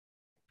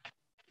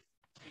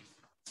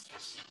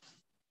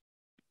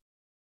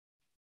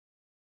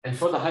 And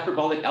for the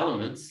hyperbolic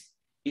elements,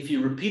 if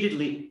you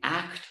repeatedly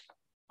act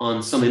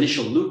on some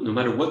initial loop, no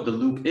matter what the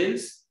loop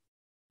is,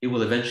 it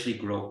will eventually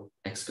grow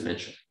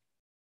exponentially.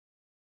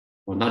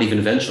 Well, not even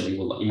eventually, it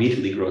will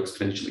immediately grow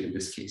exponentially in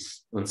this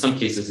case. In some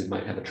cases, it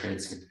might have a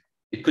transient.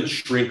 It could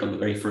shrink on the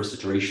very first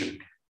iteration,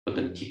 but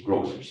then keep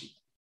growing.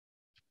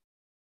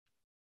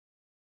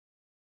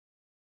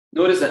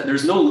 Notice that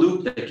there's no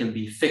loop that can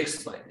be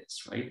fixed by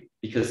this, right?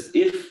 Because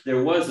if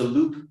there was a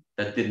loop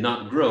that did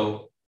not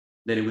grow,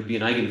 then it would be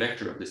an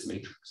eigenvector of this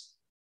matrix.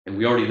 And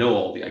we already know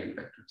all the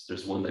eigenvectors.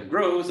 There's one that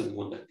grows and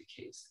one that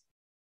decays.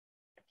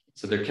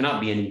 So there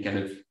cannot be any kind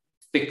of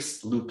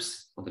fixed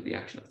loops under the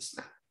action of this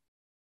map.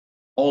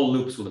 All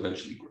loops will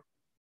eventually grow.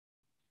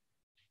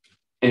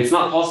 And it's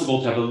not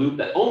possible to have a loop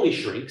that only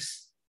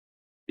shrinks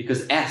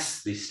because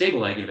S, the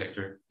stable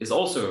eigenvector, is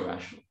also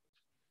irrational.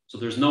 So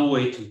there's no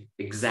way to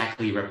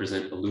exactly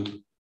represent a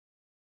loop,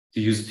 to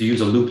use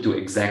a loop to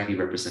exactly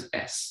represent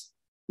S.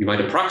 You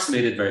might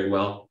approximate it very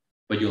well,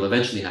 but you'll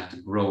eventually have to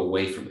grow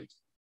away from it.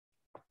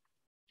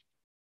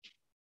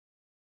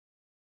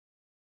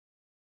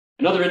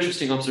 Another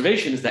interesting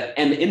observation is that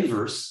M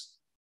inverse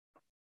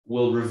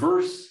will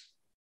reverse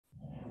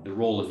the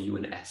role of U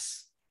and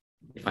S.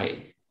 If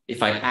I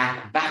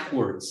act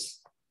backwards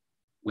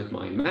with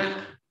my map,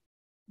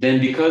 then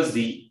because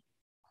the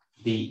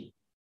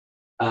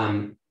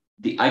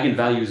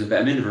eigenvalues of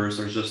M inverse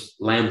are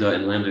just lambda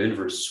and lambda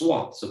inverse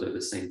swapped, so they're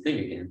the same thing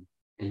again,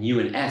 and U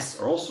and S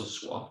are also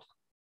swapped.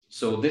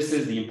 So this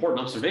is the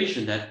important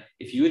observation that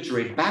if you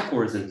iterate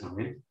backwards in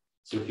time,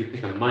 so if you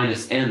pick a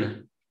minus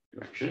n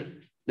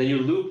direction, then your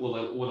loop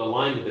will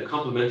align with the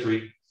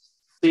complementary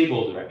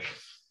stable direction,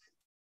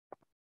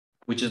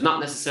 which is not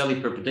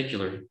necessarily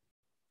perpendicular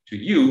to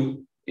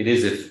U. It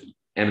is if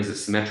M is a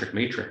symmetric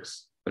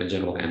matrix, but in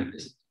general, M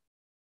isn't.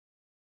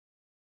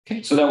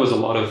 Okay, so that was a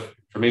lot of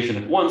information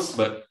at once,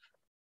 but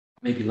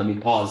maybe let me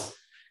pause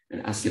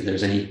and ask if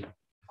there's any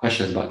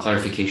questions about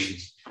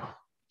clarifications.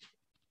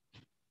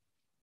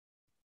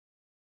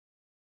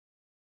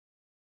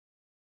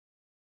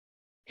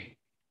 Okay.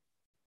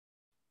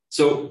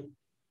 So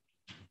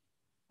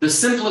the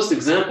simplest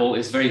example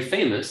is very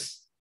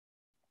famous.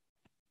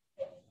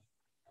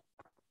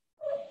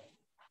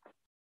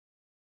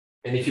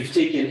 And if you've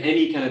taken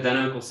any kind of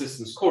dynamical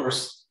systems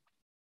course,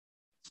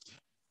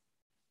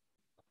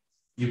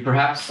 you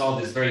perhaps saw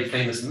this very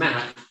famous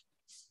map,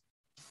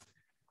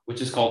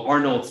 which is called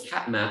Arnold's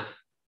cat map,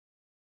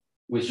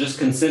 which just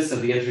consists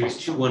of the entries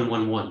 2, 1,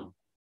 1, 1.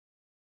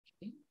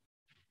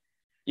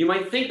 You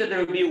might think that there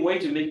would be a way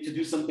to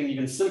do something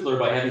even simpler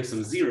by having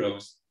some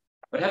zeros,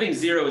 but having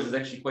zeros is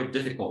actually quite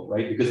difficult,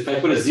 right? Because if I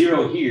put a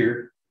 0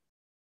 here,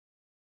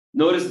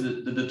 notice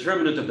the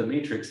determinant of the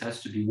matrix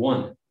has to be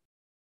 1.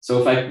 So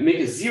if I make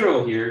a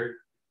 0 here,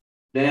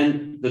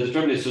 then the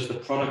determinant is just the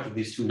product of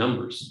these two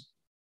numbers.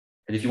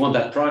 And if you want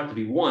that product to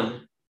be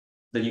 1,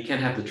 then you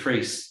can't have the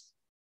trace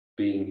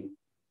being,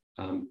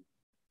 the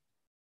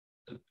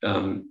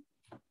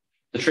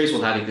trace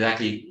will have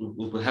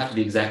to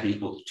be exactly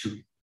equal to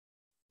 2.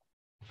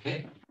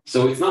 Okay,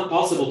 so it's not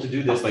possible to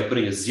do this by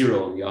putting a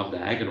 0 on the off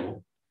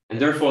diagonal. And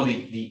therefore,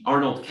 the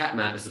Arnold cat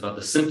map is about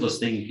the simplest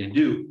thing you can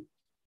do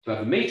to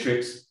have a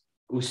matrix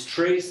whose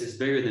trace is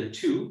bigger than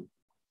 2,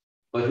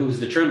 but whose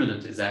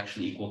determinant is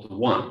actually equal to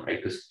 1,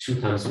 right? Because 2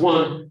 times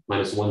 1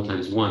 minus 1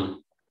 times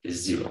 1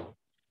 is 0.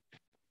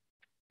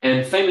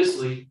 And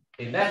famously,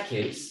 in that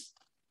case,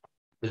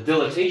 the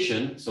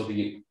dilatation, so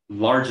the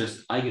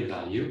largest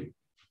eigenvalue,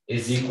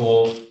 is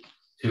equal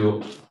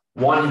to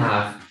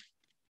 1/2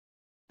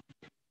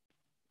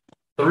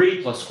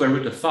 3 plus square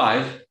root of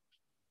 5,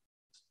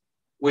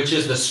 which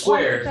is the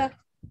squared.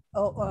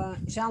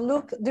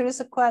 Jean-Luc, there is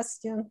a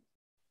question.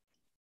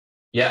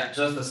 Yeah,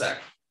 just a sec.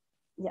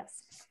 Yes.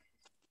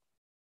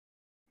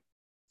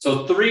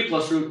 So 3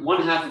 plus root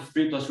 1/2 of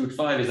 3 plus root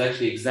 5 is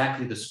actually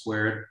exactly the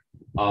square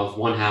of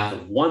 1/2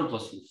 of 1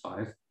 plus root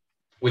 5,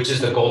 which is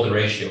the golden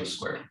ratio of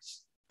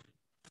squares.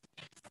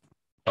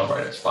 All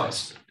right, it's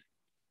 5.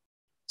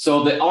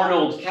 So the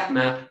Arnold cat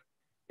map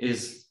is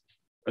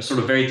a sort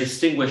of very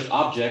distinguished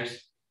object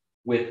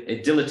with a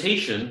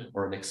dilatation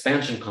or an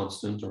expansion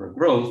constant or a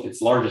growth,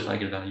 its largest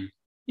eigenvalue,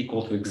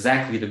 equal to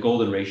exactly the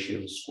golden ratio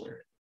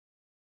squared.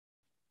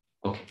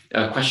 Okay,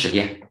 question,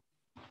 yeah.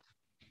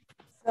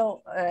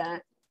 So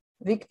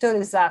Victor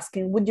is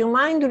asking, would you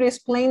mind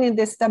explaining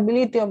the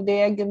stability of the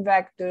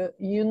eigenvector?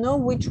 You know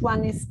which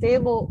one is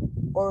stable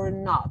or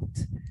not?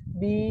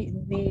 Be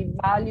the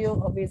value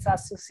of its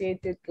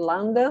associated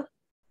lambda?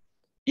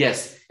 Yes,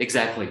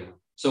 exactly.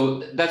 So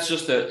that's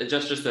just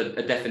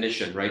a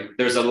definition, right?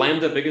 There's a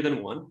lambda bigger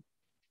than 1,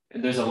 and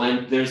there's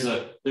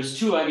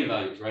two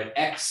eigenvalues, right?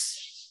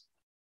 X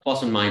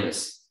plus and minus.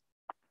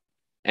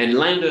 And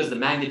lambda is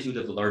the magnitude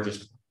of the largest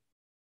one.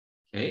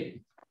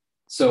 Okay.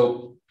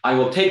 So I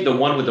will take the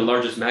one with the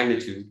largest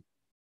magnitude,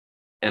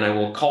 and I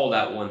will call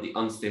that one the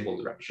unstable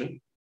direction.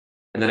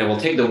 And then I will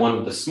take the one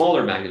with the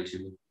smaller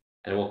magnitude,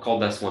 and I will call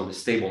that one the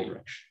stable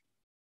direction.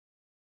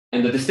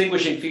 And the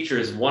distinguishing feature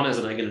is one has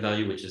an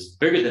eigenvalue which is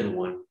bigger than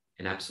 1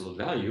 in absolute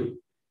value,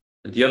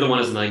 and the other one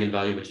has an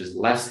eigenvalue which is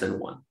less than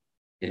 1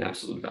 in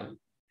absolute value.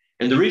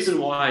 And the reason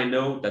why I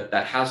know that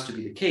that has to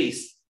be the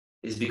case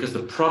is because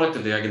the product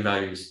of the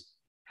eigenvalues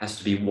has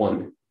to be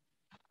 1,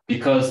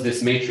 because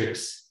this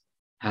matrix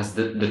has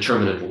the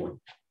determinant 1.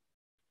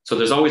 So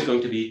there's always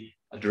going to be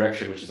a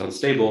direction which is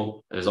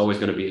unstable, and there's always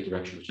going to be a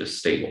direction which is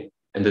stable.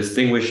 And the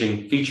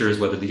distinguishing feature is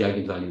whether the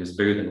eigenvalue is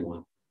bigger than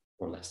 1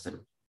 or less than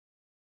 1.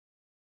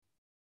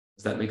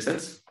 Does that make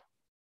sense?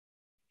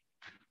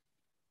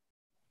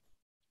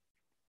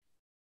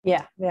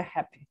 Yeah, we're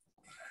happy.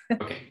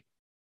 Okay,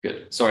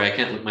 good. Sorry, I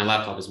can't look. My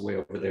laptop is way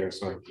over there,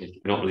 so I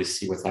don't really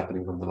see what's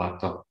happening on the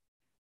laptop.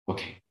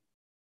 Okay.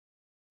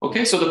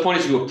 Okay, so the point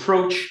is you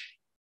approach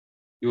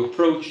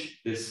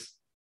this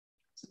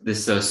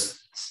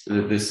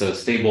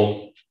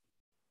stable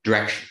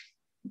direction,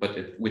 but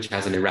which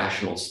has an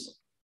irrational slope.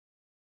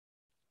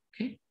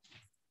 Okay.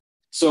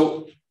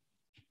 So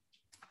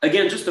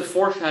again, just to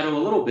foreshadow a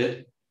little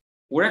bit,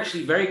 we're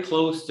actually very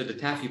close to the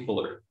taffy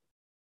puller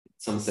in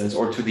some sense,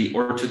 or to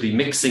the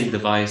mixing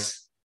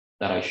device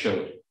that I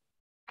showed.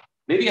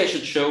 Maybe I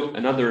should show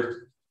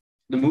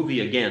the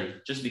movie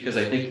again, just because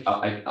I think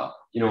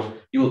you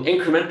will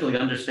incrementally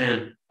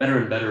understand better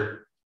and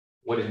better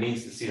what it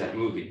means to see that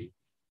movie.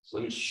 So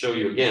let me just show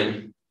you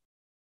again.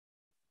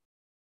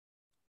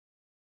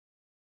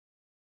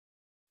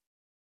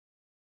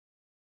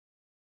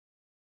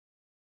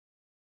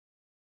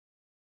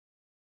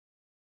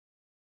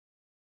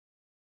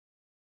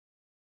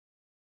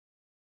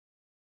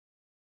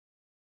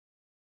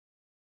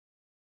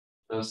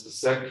 Just a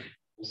sec.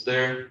 Was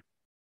there?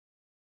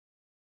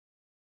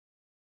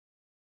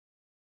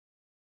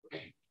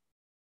 Okay.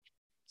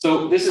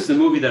 So this is the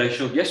movie that I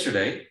showed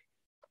yesterday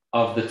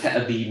of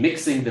the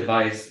mixing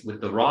device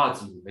with the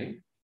rods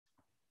moving.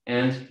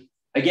 And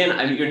again,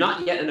 I mean, you're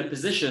not yet in a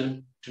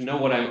position to know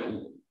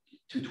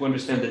to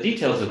understand the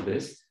details of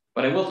this,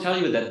 but I will tell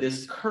you that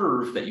this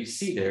curve that you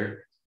see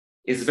there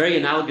is very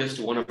analogous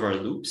to one of our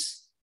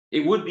loops.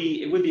 It would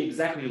be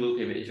exactly a loop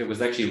if it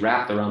was actually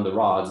wrapped around the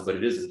rods, but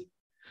it isn't.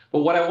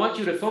 But what I want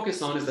you to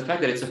focus on is the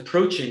fact that it's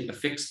approaching a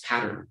fixed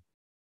pattern,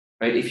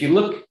 right? If you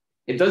look,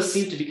 it does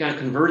seem to be kind of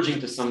converging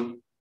to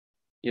some,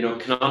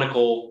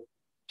 canonical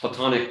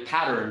Platonic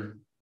pattern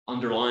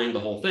underlying the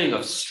whole thing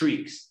of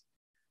streaks.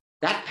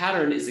 That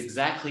pattern is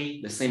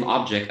exactly the same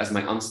object as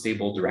my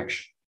unstable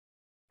direction,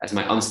 as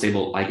my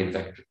unstable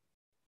eigenvector.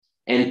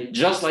 And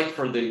just like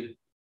for the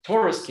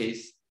torus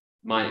case,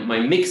 my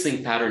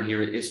mixing pattern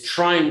here is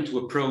trying to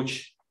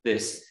approach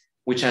this,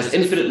 which has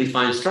infinitely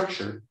fine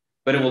structure,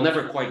 but it will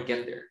never quite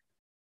get there,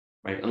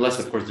 right? Unless,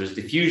 of course, there's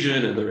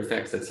diffusion and other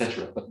effects,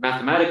 etc. But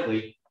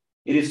mathematically,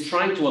 it is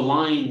trying to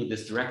align with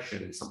this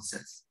direction in some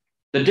sense.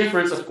 The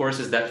difference, of course,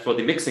 is that for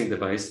the mixing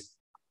device,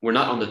 we're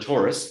not on the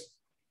torus,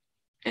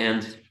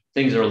 and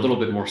things are a little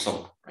bit more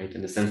subtle, right?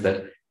 In the sense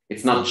that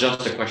it's not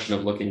just a question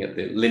of looking at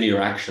the linear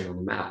action on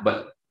the map,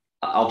 but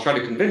I'll try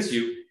to convince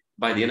you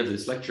by the end of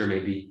this lecture,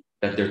 maybe,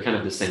 that they're kind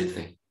of the same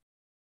thing.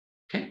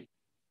 Okay?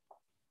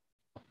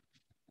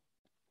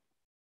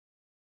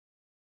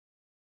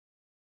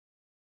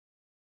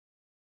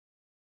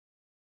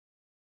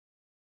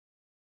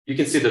 You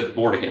can see the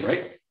board again,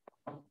 right?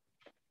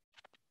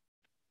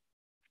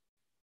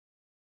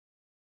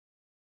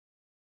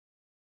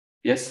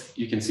 Yes,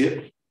 you can see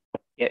it?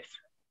 Yes.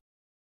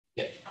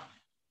 Yeah.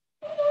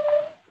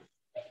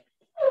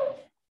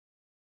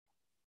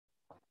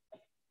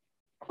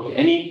 Okay,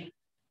 any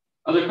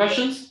other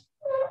questions?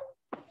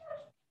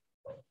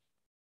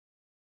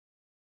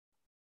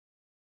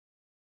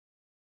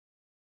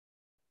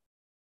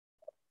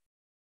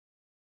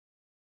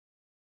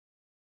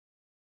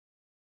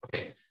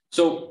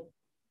 So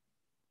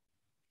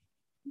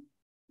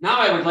now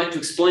I would like to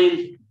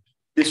explain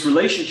this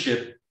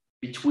relationship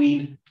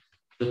between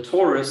the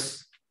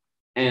torus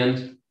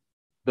and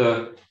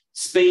the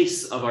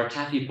space of our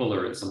taffy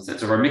puller in some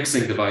sense, of our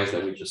mixing device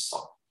that we just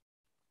saw.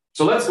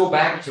 So let's go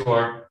back to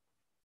our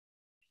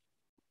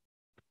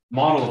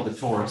model of the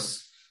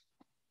torus.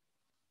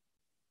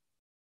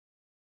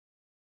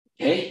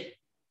 Okay,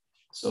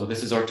 so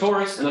this is our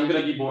torus, and I'm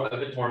going to be a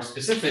bit more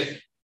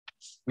specific.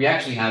 We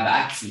actually have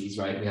axes,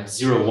 right? We have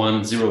 0,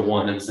 1, 0,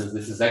 1, and since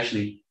this is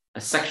actually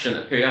a section,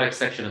 a periodic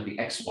section of the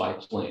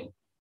XY plane.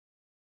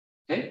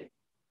 Okay,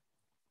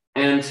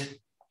 and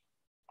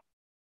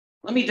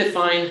let me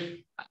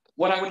define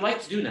what I would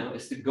like to do now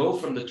is to go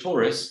from the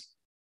torus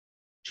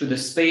to the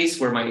space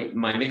where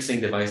my mixing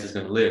device is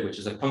going to live, which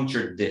is a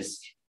punctured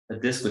disk, a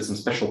disk with some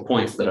special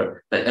points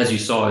that as you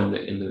saw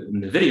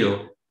in the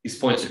video, these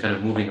points are kind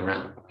of moving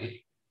around.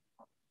 Okay?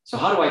 So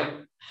how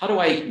do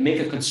I make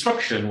a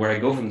construction where I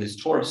go from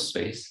this torus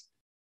space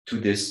to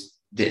this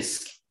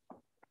disk?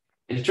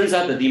 And it turns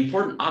out that the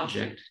important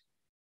object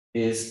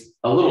is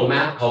a little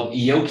map called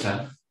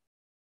iota,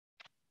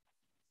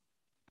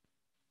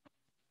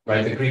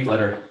 right? The Greek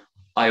letter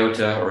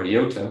iota or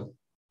iota,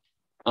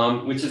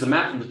 which is a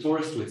map from the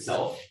torus to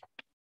itself.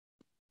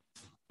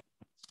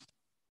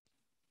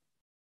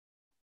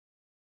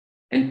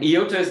 And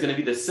iota is going to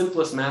be the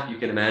simplest map you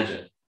can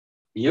imagine.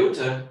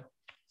 Iota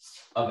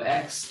of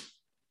x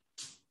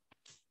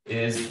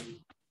is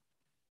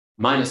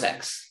minus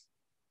x.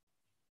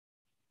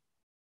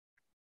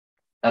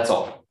 That's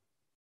all.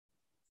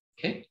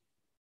 Okay.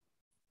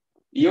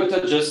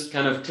 Iota just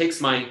kind of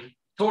takes my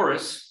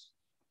torus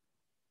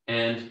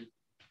and,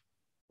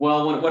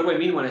 well, what do I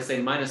mean when I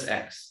say minus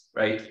x,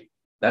 right?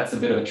 That's a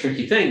bit of a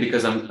tricky thing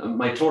because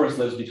my torus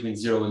lives between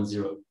 0 and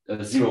 0,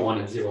 0, 1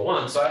 and 0,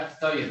 1. So I have to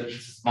tell you that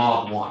this is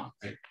mod 1,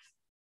 right?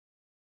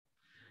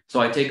 So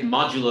I take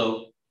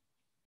modulo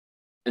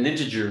an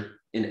integer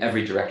in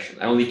every direction.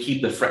 I only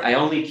keep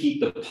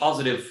the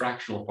positive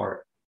fractional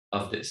part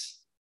of this.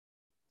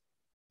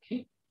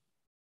 Okay.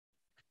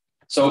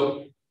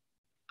 So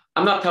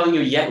I'm not telling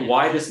you yet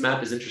why this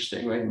map is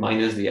interesting, right?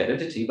 Minus the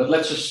identity, but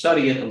let's just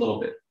study it a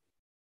little bit.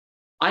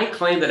 I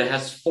claim that it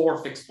has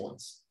 4 fixed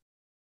points.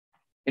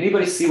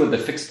 Anybody see what the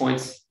fixed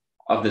points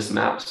of this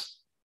map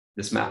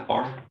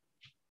are?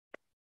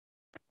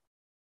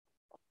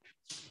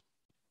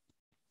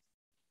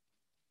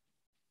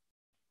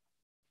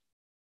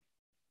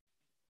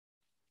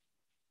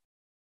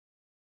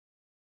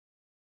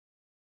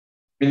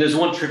 I mean, there's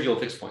one trivial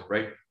fixed point,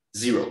 right?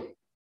 0.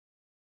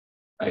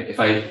 Right? If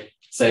I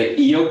say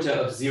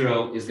iota of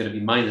 0 is going to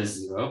be minus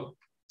 0,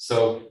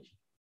 so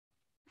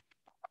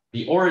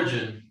the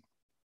origin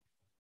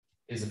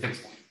is a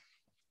fixed point.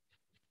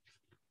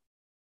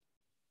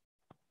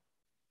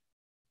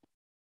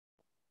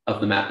 Of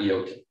the map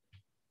iota.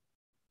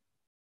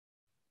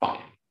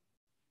 Fine.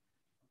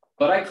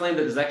 But I claim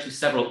that there's actually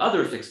several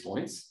other fixed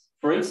points.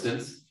 For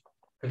instance,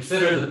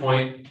 consider the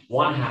point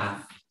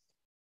 1/2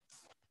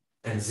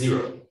 and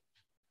 0.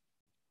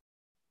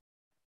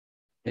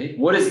 Okay,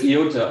 what is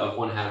iota of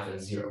 1/2 and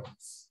 0?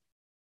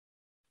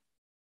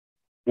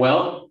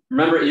 Well,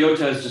 remember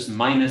iota is just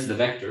minus the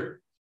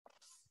vector.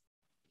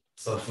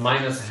 So it's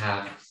minus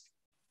 1/2,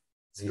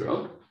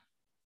 0.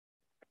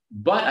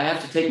 But I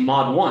have to take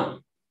mod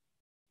 1.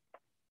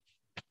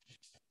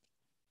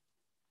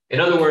 In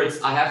other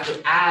words, I have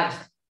to add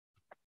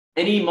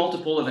any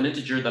multiple of an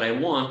integer that I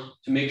want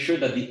to make sure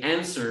that the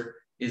answer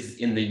is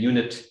in the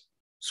unit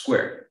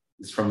square.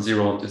 It's from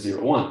 0 to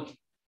 0, 1.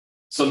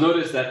 So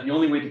notice that the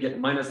only way to get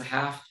minus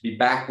 1/2 to be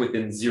back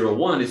within 0,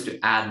 1 is to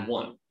add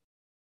 1.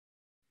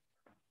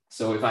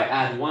 So if I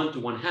add 1 to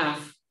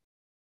 1/2,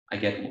 I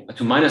get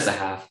to minus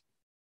 1/2,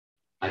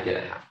 I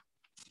get 1/2.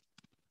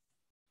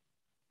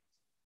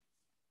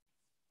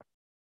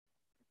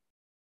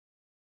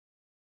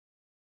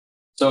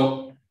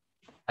 So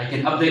I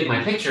can update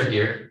my picture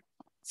here,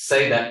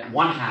 say that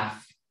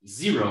 1/2,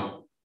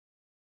 0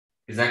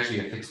 is actually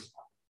a fixed point.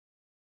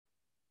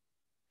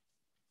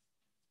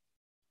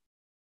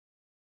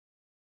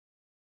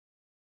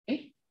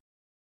 Okay.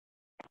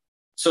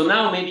 So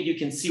now maybe you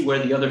can see where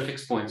the other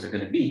fixed points are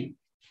going to be,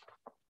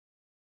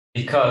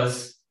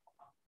 because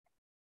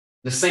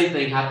the same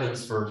thing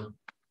happens for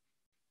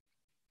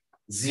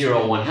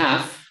 0,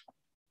 1/2.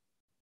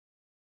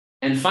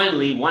 And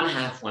finally,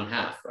 1/2,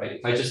 1/2, right?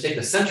 If I just take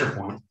the center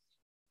point,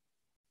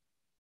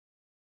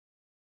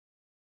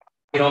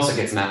 it also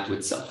gets mapped to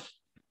itself.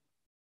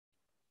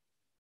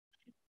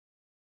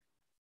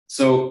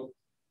 So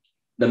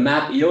the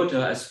map iota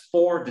has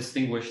 4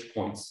 distinguished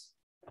points,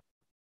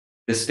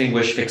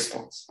 distinguished fixed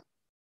points.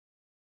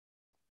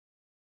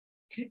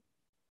 Okay.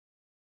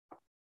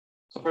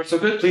 So far, so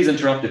good. Please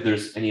interrupt if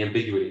there's any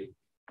ambiguity.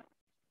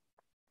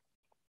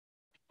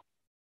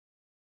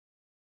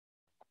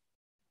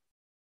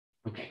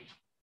 Okay.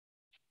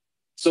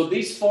 So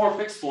these 4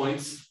 fixed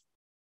points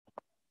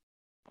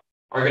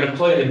are going to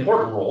play an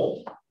important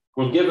role.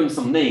 We'll give them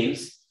some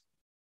names.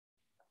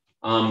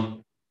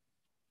 We'll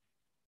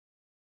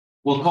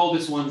call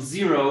this one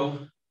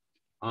 0,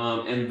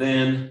 and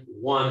then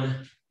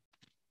 1,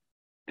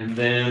 and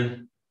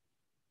then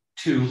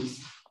 2,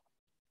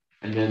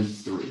 and then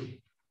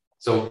 3.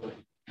 So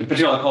in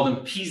particular, I call them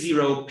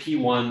P0,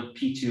 P1,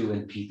 P2,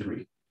 and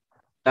P3.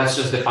 That's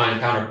just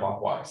defined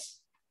counterclockwise.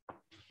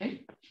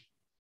 Okay.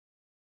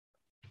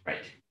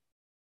 Right.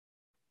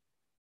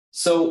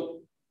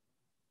 So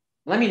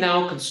let me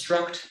now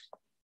construct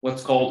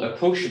what's called a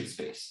quotient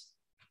space.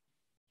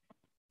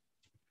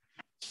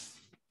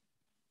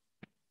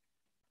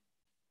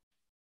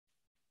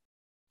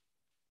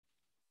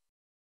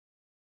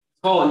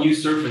 Call a new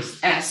surface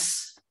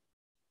S,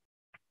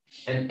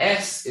 and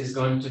S is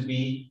going to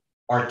be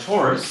our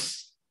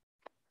torus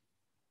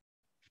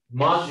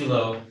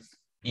modulo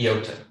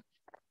iota,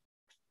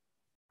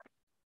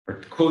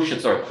 or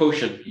quotient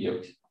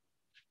iota.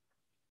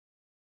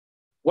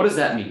 What does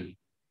that mean?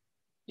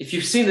 If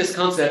you've seen this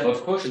concept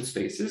of quotient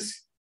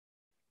spaces,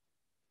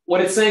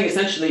 what it's saying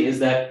essentially is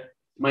that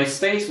my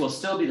space will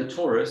still be the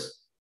torus,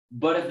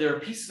 but if there are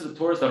pieces of the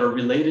torus that are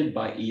related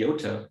by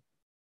iota,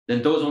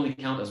 then those only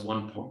count as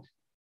one point.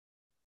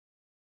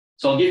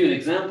 So I'll give you an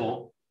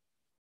example.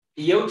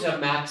 Iota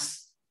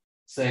maps,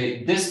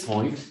 say, this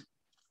point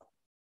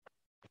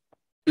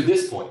to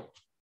this point.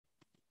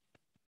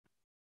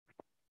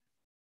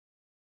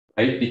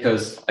 Right?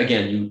 Because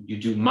again, you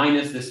do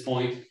minus this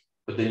point,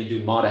 but then you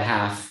do mod a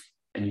half,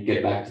 and you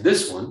get back to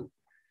this one.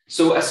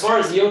 So as far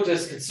as iota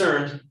is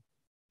concerned,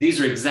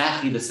 these are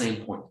exactly the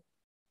same point.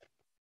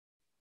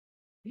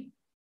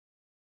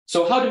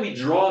 So how do we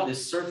draw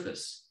this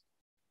surface?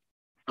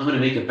 I'm going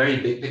to make a very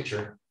big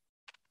picture.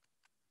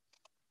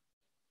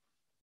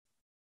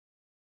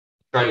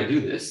 Try to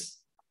do this.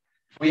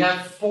 We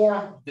have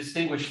 4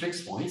 distinguished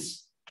fixed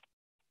points.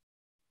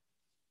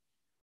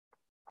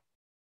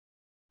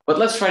 But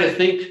let's try to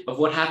think of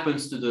what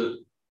happens to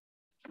the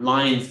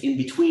lines in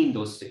between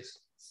those fixed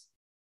points.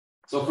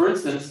 So for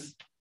instance,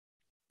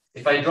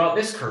 if I draw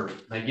this curve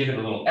and I give it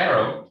a little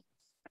arrow,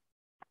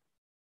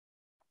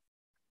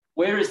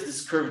 where is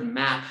this curved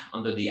map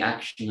under the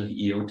action of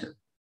iota?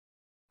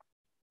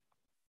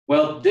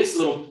 Well,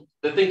 the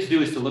thing to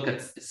do is to look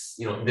at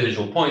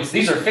individual points.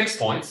 These are fixed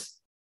points,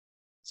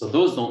 so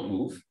those don't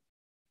move.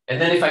 And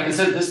then if I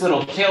consider this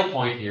little tail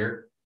point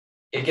here,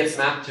 it gets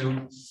mapped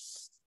to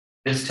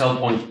this tail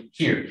point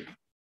here.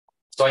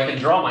 So I can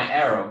draw my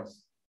arrow.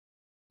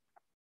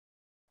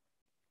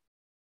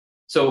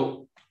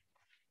 So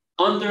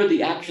under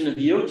the action of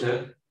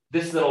iota,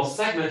 this little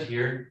segment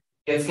here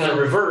gets kind of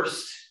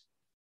reversed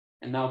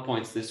and now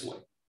points this way.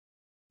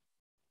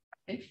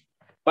 Okay.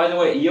 By the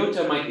way,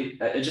 iota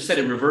I just said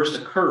it reversed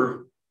a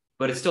curve,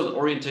 but it's still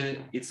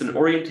it's an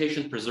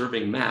orientation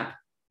preserving map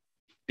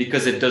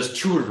because it does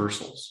 2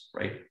 reversals,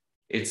 right?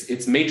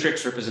 Its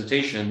matrix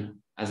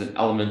representation as an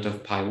element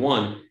of pi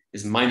 1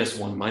 is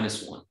 -1,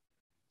 -1.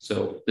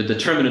 So the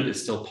determinant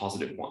is still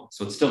 +1.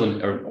 So it's still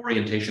an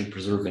orientation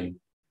preserving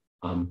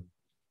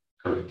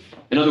curve.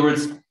 In other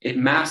words, it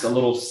maps a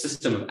little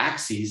system of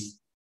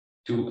axes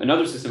to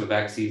another system of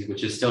axes,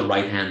 which is still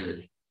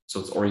right-handed. So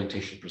it's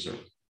orientation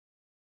preserving.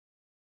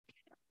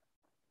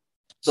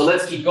 So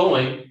let's keep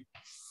going.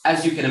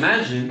 As you can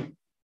imagine,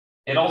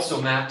 it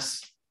also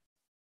maps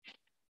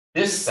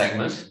this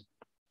segment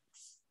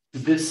to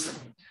this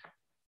segment.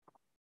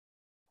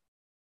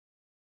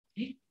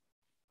 Okay.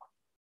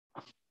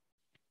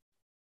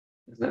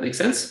 Does that make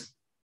sense?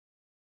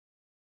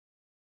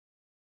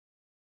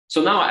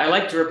 So now I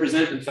like to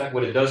represent, in fact,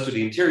 what it does to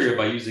the interior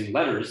by using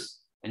letters.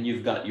 And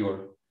you've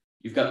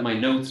got my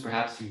notes,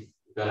 perhaps you've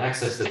got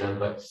access to them,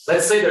 but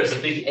let's say there's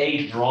a big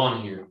A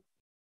drawn here.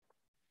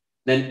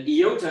 Then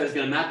iota is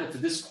going to map it to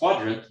this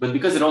quadrant, but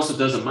because it also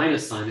does a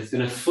minus sign, it's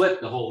going to flip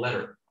the whole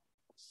letter.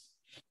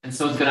 And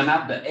so it's going to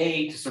map the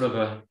A to sort of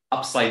a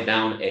upside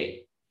down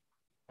A.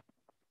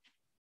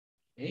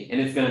 Okay?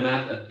 And it's going to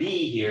map a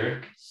B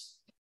here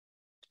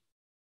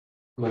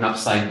to an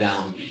upside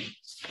down B.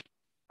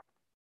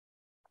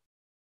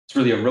 It's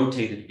really a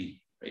rotated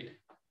B, right?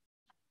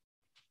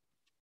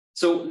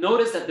 So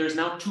notice that there's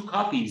now 2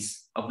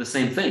 copies of the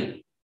same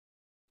thing,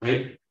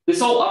 right? This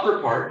whole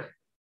upper part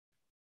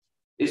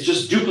is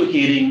just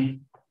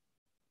duplicating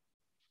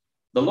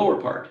the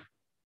lower part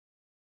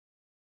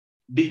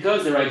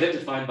because they're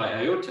identified by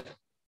iota.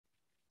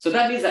 So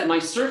that means that my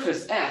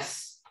surface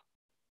S,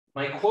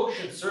 my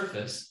quotient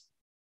surface,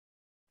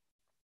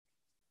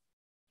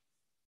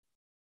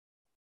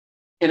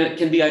 and it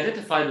can be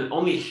identified with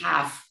only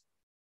half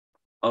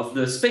of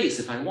the space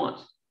if I want,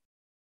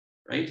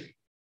 right?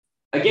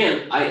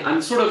 Again,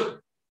 I'm sort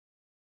of,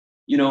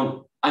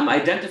 I'm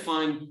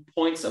identifying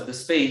points of the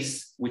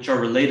space which are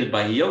related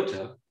by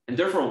iota, and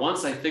therefore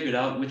once I figured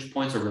out which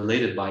points are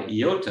related by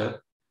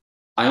iota,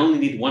 I only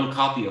need 1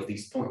 copy of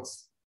these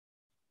points.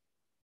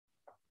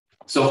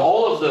 So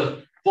all of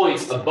the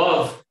points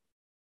above,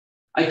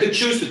 I could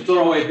choose to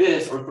throw away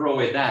this or throw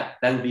away that.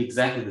 That would be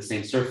exactly the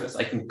same surface.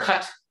 I can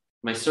cut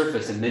my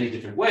surface in many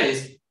different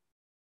ways,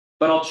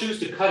 but I'll choose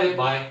to cut it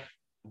by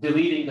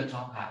deleting the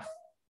top half.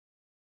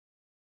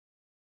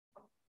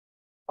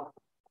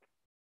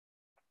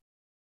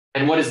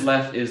 And what is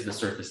left is the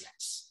surface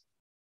S.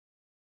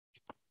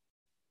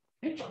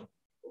 Okay.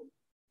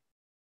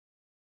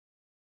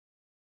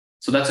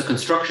 So that's a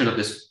construction of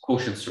this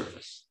quotient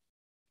surface.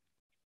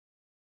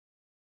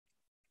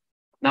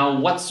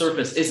 Now, what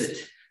surface is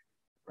it,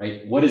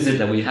 right? What is it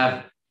that we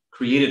have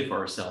created for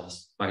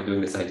ourselves by doing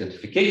this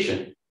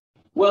identification?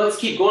 Well, let's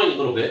keep going a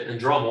little bit and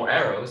draw more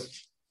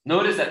arrows.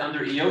 Notice that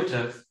under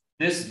iota,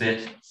 this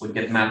bit would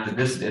get mapped to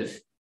this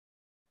bit.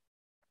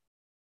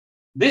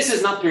 This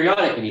is not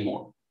periodic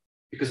anymore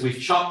because we've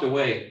chopped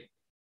away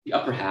the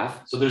upper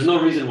half. So there's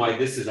no reason why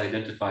this is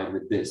identified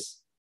with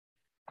this.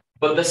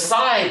 But the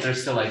sides are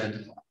still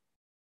identified.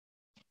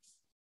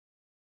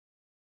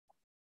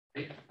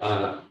 Okay.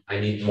 I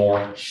need more.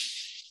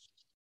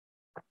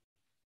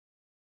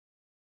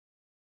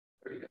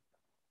 There we go.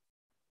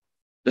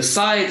 The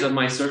sides of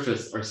my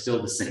surface are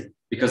still the same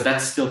because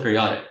that's still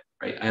periodic,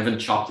 right? I haven't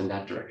chopped in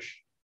that direction.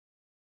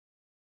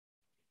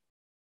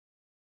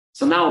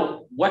 So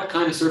now, what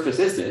kind of surface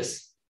is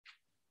this?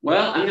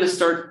 Well, I'm going to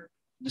start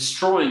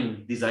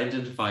destroying these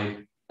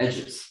identified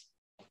edges.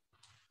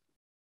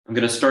 I'm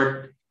going to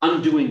start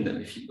undoing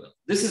them, if you will.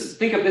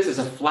 Think of this as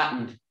a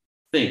flattened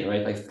thing,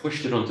 right? I've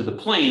pushed it onto the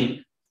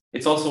plane.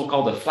 It's also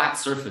called a flat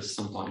surface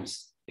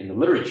sometimes in the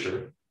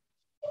literature.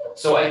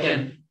 So I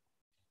can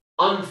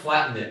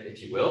unflatten it,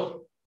 if you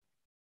will.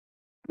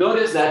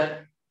 Notice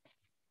that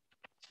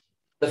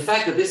the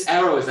fact that this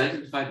arrow is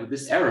identified with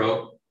this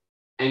arrow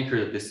anchored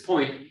at this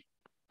point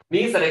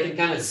means that I can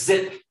kind of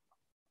zip,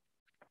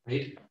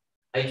 right?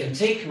 I can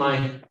take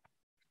my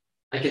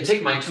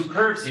two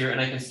curves here and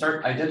I can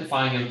start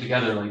identifying them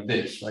together like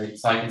this, right?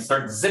 So I can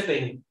start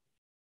zipping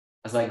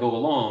as I go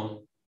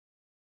along,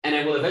 and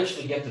I will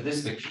eventually get to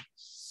this picture.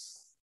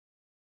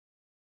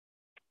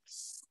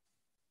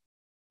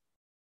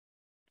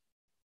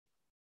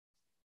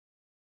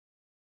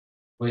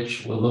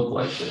 Which will look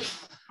like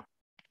this.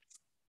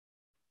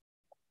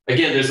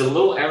 Again, there's a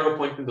little arrow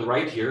pointing to the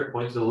right here,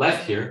 pointing to the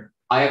left here.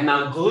 I have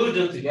now glued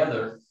them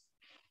together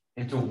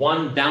into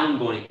one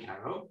downgoing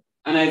arrow,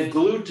 and I've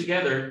glued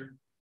together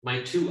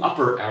my two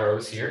upper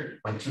arrows here,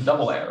 my two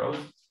double arrows,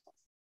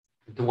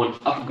 into one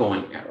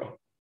upgoing arrow.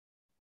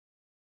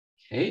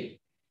 Okay,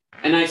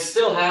 and I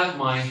still have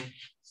my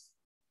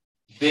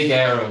big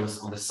arrows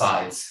on the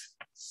sides.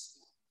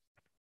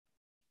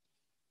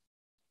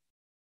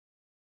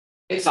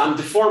 Okay, so I'm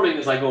deforming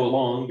as I go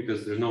along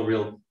because there's no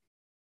real,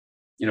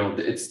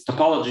 it's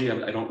topology.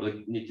 I don't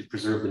really need to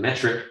preserve the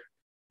metric,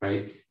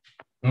 right?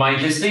 My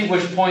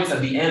distinguished points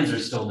at the ends are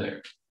still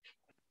there.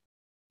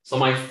 So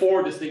my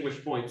 4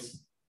 distinguished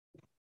points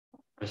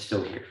are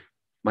still here.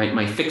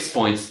 My fixed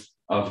points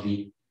of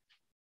the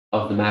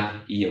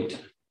map iota.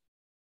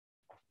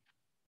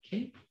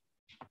 Okay.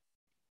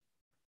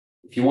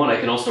 If you want, I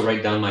can also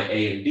write down my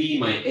A and B.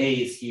 My A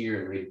is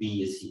here and my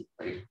B is here,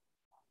 right?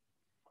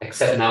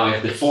 Except now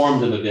I've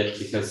deformed them a bit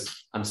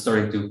because I'm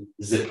starting to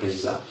zip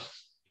things up.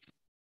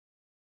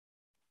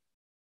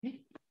 Okay.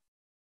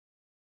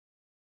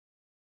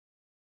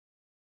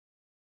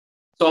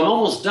 So I'm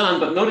almost done,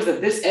 but notice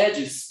that this edge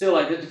is still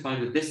identified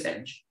with this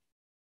edge.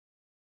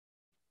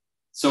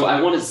 So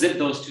I want to zip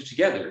those two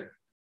together.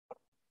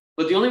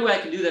 But the only way I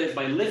can do that is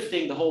by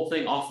lifting the whole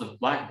thing off the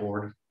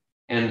blackboard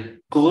and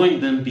gluing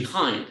them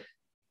behind.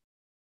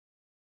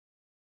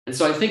 And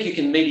so I think you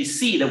can maybe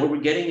see that what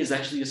we're getting is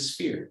actually a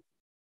sphere.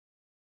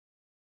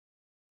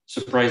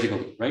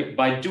 Surprisingly, right?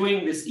 By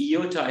doing this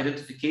iota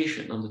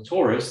identification on the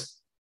torus,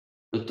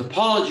 the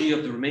topology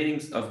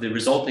of the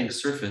resulting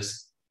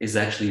surface is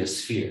actually a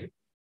sphere.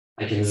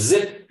 I can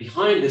zip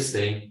behind this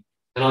thing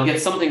and I'll get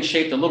something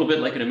shaped a little bit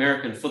like an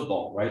American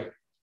football, right?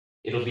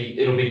 It'll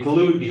be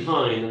glued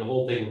behind and the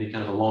whole thing will be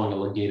kind of a long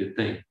elongated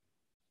thing.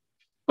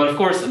 But of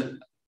course,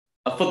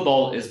 a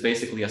football is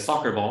basically a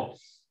soccer ball.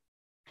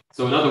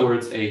 So in other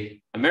words,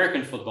 an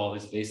American football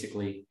is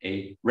basically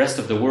a rest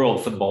of the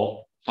world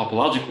football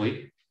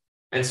topologically.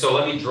 And so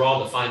let me draw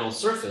the final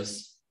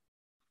surface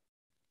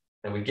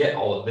and we get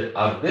all of it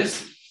out of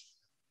this.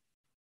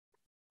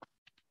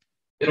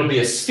 It'll be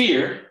a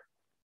sphere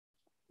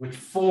with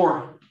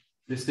 4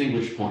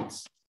 distinguished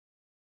points,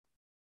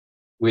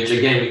 which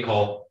again we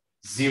call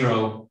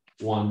 0,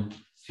 1,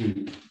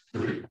 2,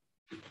 3.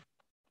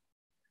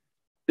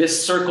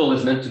 This circle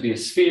is meant to be a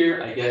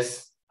sphere. I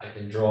guess I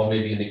can draw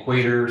maybe an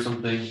equator or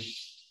something.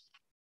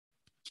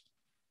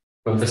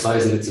 To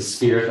emphasize that it's a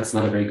sphere. That's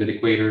not a very good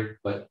equator,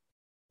 but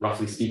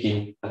roughly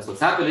speaking, that's what's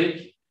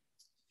happening.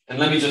 And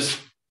let me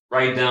just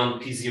write down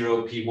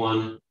P0,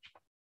 P1.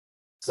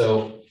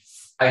 So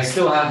I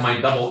still have my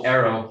double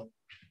arrow.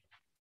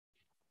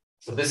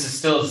 So this is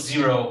still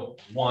 0,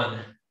 1,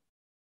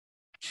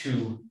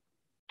 2,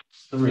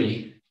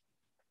 3.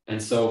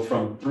 And so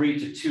from 3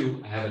 to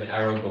 2, I have an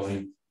arrow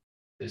going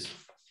this way.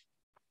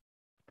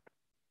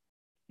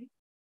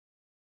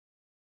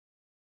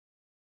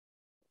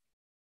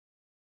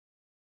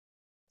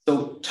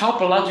 So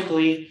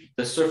topologically,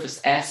 the surface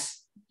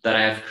S that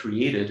I have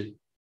created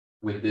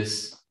with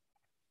this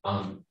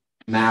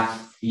map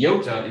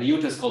iota, and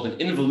iota is called an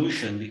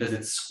involution because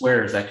its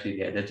square is actually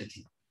the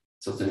identity.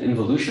 So it's an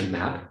involution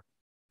map.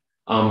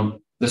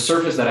 The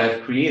surface that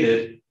I've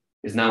created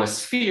is now a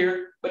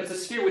sphere, but it's a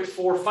sphere with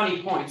 4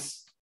 funny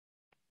points,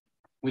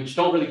 which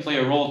don't really play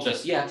a role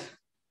just yet.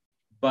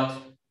 But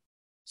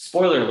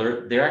spoiler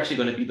alert, they're actually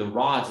going to be the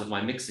rods of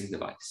my mixing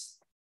device.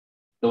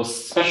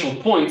 Those special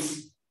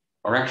points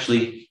are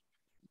actually,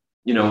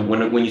 you know,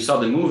 when you saw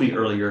the movie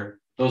earlier,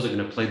 those are going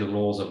to play the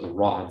roles of the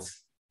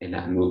rods in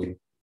that movie.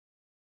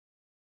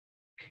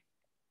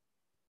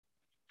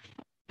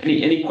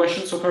 Any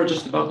questions so far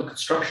just about the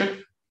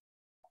construction?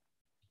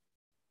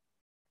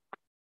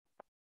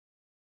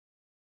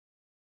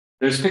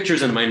 There's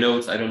pictures in my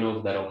notes. I don't know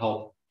if that'll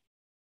help.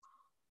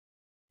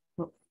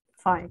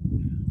 Fine.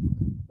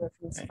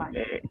 Everything's fine.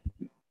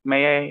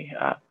 May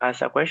I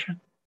ask a question?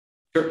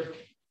 Sure.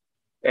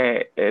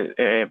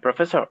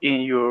 Professor,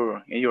 in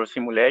your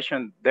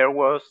simulation, there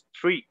was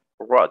 3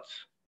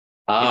 rods.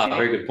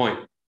 Very good point.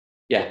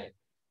 Yeah.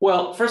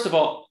 Well, first of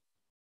all,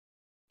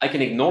 I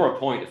can ignore a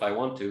point if I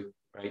want to,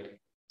 right?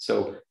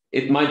 So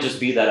it might just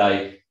be that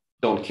I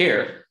don't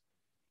care,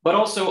 but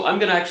also I'm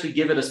going to actually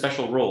give it a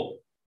special role.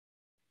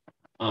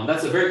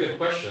 That's a very good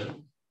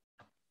question.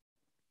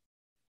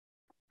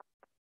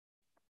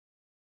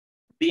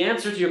 The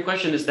answer to your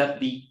question is that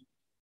the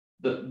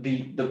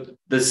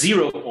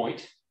 0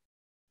 point,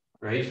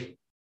 right?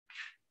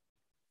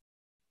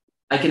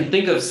 I can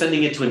think of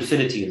sending it to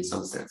infinity in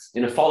some sense,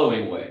 in a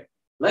following way.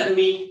 Let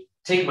me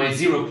take my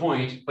 0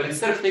 point, but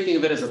instead of thinking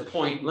of it as a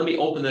point, let me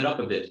open it up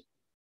a bit.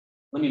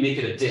 Let me make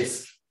it a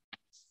disk.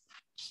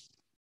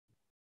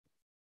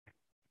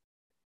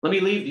 Let me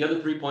leave the other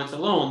 3 points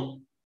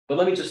alone, but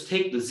let me just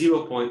take the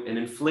 0 point and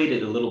inflate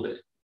it a little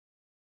bit.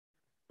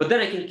 But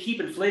then I can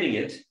keep inflating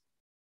it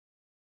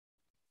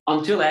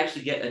until I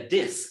actually get a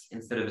disk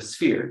instead of a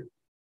sphere,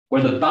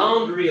 where the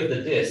boundary of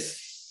the disk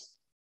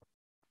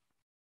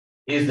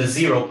is the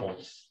 0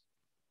 point.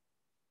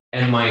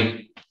 And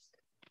my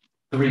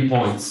 3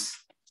 points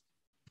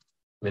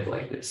live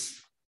like this.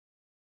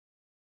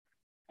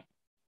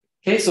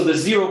 Okay, so the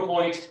 0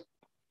 point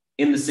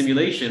in the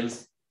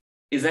simulations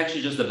is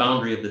actually just the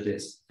boundary of the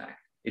disk. In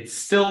fact, it's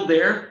still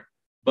there,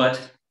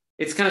 but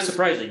it's kind of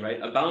surprising, right?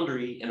 A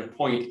boundary and a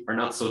point are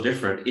not so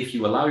different if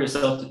you allow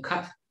yourself to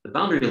cut the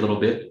boundary a little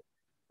bit,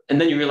 and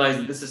then you realize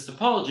that this is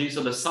topology,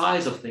 so the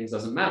size of things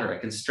doesn't matter. I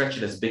can stretch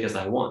it as big as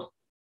I want.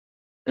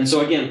 And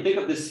so again, think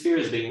of this sphere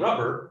as being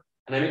rubber,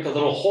 and I make a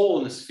little hole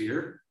in the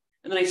sphere,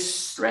 and then I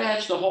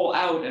stretch the hole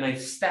out and I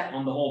step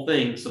on the whole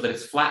thing so that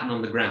it's flattened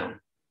on the ground.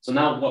 So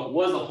now what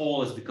was a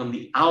hole has become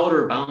the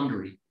outer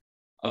boundary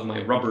of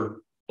my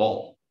rubber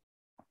ball.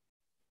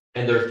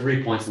 And there are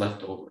 3 points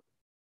left over.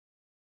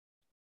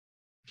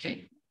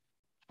 Okay,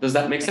 does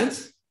that make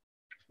sense?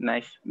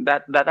 Nice.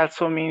 That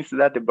also means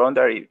that the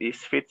boundary is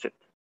fixed.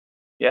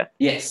 Yeah.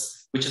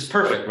 Yes, which is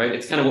perfect, right?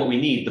 It's kind of what we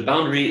need. The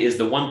boundary is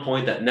the 1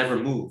 point that never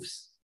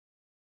moves,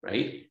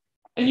 right?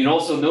 And you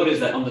also notice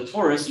that on the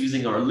torus,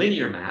 using our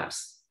linear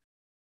maps,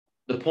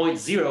 the point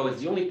 0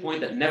 is the only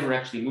point that never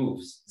actually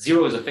moves.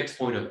 0 is a fixed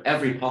point of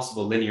every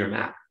possible linear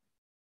map.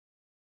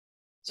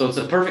 So it's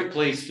a perfect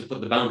place to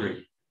put the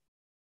boundary,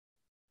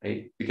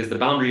 right? Because the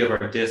boundary of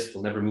our disk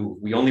will never move.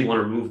 We only want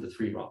to remove the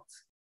 3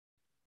 rods.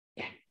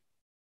 Yeah.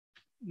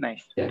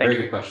 Nice. Yeah, very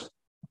good question.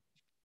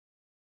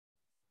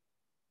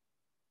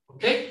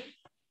 Okay.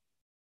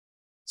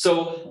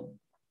 So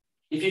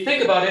if you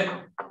think about it,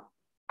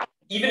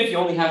 even if you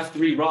only have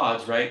 3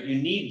 rods, right, you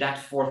need that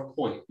 4th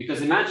point.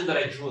 Because imagine that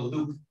I drew a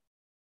loop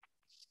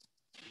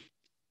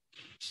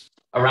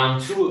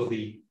around two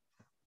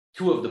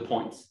of the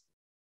points.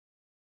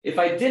 If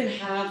I didn't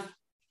have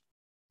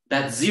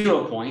that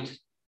 0 point,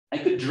 I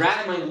could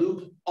drag my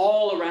loop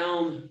all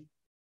around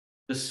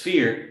the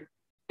sphere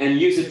and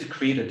use it to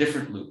create a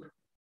different loop,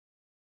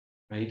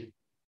 right?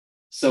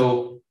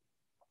 So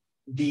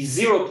the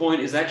 0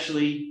 point is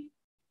actually,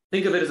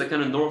 think of it as a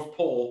kind of North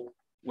Pole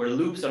where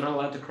loops are not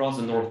allowed to cross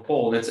the North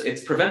Pole. And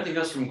it's preventing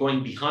us from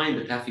going behind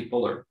the taffy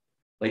puller.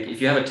 Like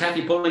if you have a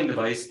taffy pulling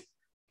device,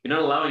 you're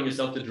not allowing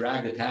yourself to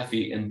drag the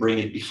taffy and bring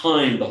it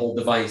behind the whole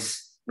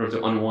device in order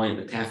to unwind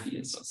the taffy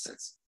in some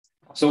sense.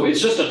 So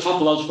it's just a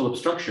topological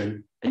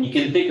obstruction, and you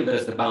can think of it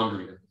as the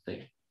boundary of the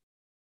thing.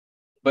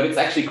 But it's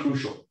actually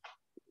crucial.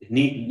 You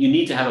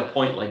need to have a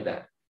point like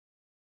that.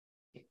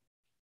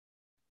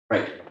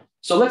 Right.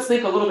 So let's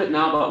think a little bit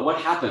now about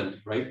what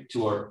happened, right,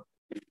 to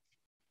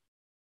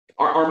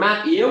our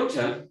map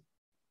iota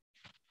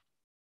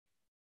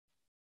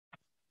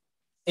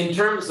in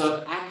terms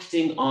of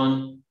acting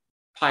on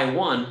pi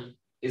 1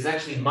 is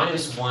actually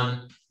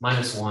 -1,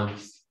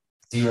 -1,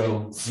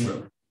 0,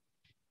 0.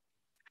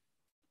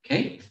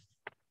 Okay?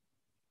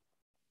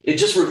 It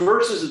just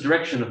reverses the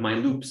direction of my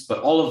loops, but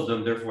all of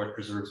them, therefore, it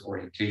preserves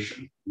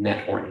orientation,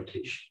 net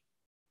orientation.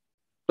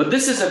 But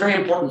this is a very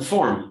important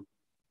form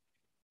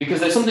because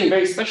there's something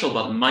very special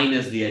about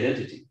minus the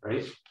identity,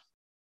 right?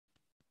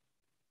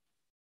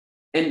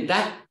 And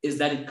that is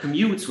that it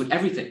commutes with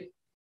everything.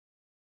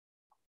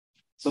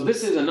 So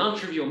this is a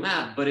non-trivial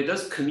map, but it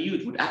does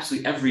commute with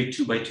absolutely every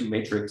 2 by 2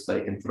 matrix that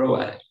I can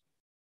throw at it.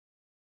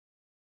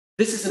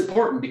 This is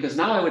important because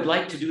now I would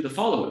like to do the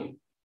following.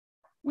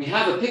 We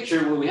have a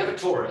picture where we have a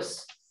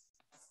torus,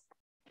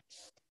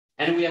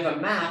 and we have a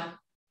map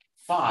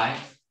phi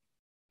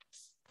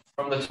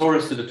from the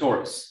torus to the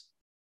torus.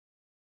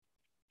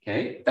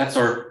 Okay, that's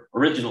our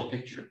original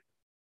picture.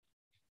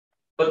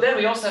 But then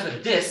we also have a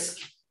disk,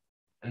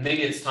 and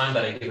maybe it's time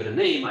that I give it a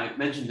name. I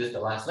mentioned this the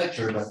last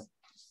lecture, but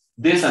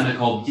this I'm going to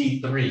call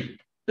D3,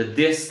 the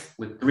disk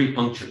with 3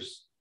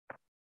 punctures.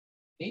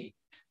 Okay,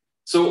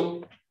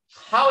 so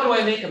how do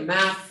I make a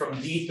map from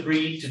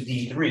D3 to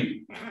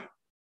D3?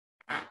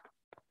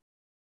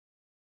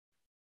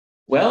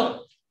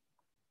 Well,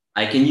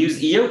 I can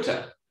use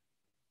iota.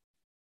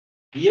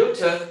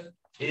 Iota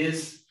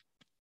is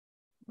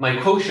my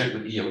quotient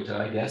with iota,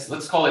 I guess.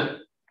 Let's call it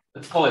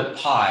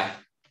pi.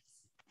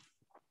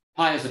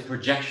 Pi is a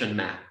projection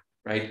map,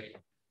 right?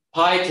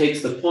 Pi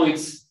takes the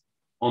points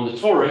on the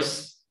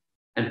torus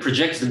and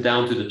projects them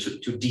down to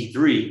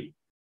D3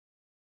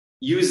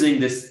 using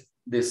this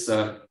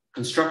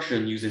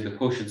construction using the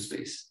quotient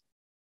space.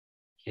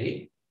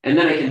 Okay, and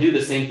then I can do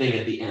the same thing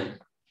at the end.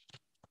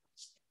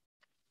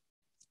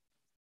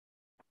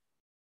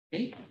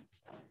 Okay,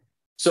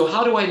 so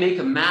how do I make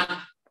a map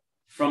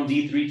from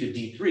D3 to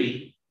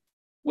D3?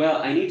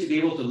 Well, I need to be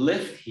able to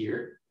lift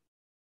here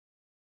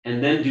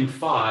and then do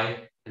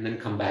phi and then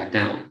come back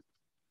down.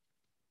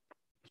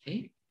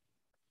 Okay,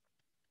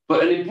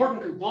 but an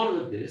important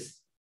component of this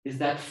is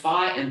that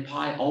phi and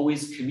pi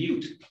always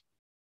commute.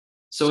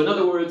 So in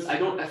other words, I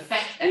don't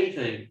affect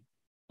anything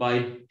by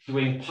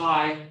doing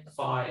pi,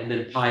 phi, and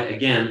then pi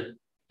again.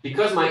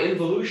 Because my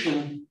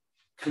involution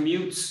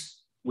commutes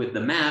with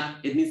the map,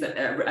 it means that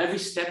every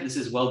step this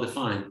is well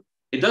defined.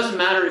 It doesn't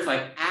matter if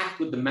I act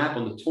with the map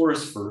on the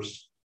torus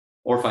first,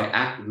 or if I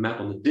act with the map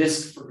on the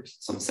disk first,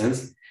 in some sense.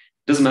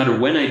 It doesn't matter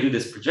when I do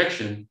this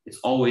projection, it's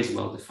always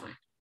well defined.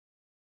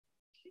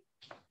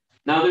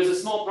 Now there's a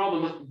small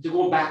problem. To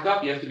go back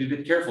up, you have to be a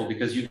bit careful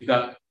because you've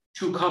got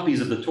 2 copies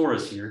of the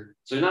torus here.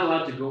 So you're not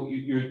allowed to go,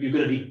 you're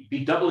going to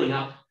be doubling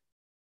up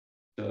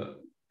the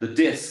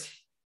disk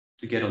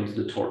to get onto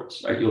the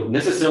torus, right? You'll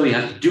necessarily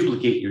have to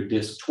duplicate your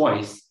disk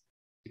twice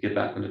to get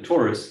back on the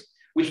torus,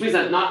 which means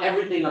that not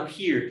everything up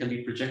here can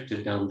be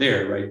projected down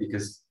there, right?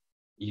 Because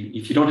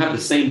if you don't have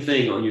the same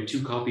thing on your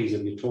 2 copies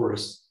of your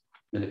torus,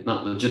 then it's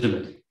not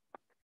legitimate.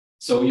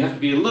 So you have to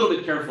be a little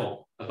bit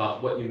careful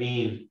about what you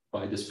mean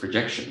by this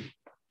projection.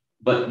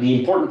 But the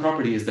important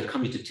property is the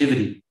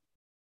commutativity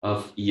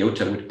of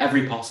iota with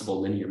every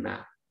possible linear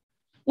map.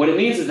 What it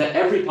means is that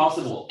every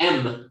possible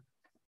M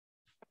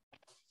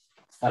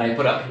that I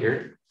put up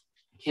here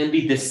can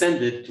be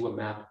descended to a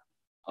map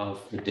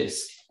of the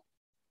disk.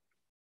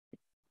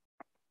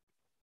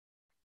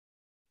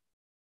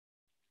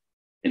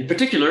 In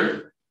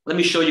particular, let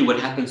me show you what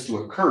happens to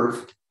a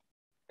curve,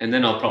 and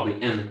then I'll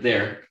probably end it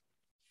there.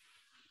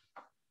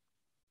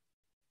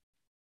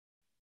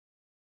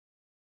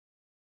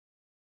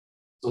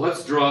 So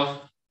let's draw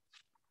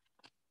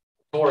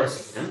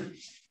torus again.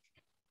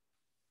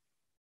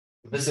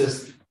 This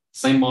is the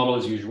same model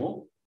as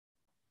usual.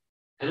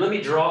 And let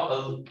me draw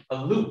a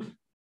loop,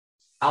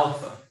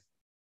 alpha.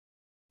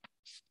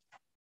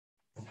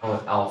 We'll call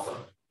it alpha.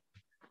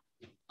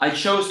 I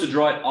chose to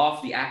draw it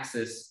off the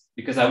axis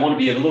because I want to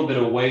be a little bit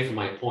away from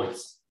my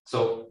points.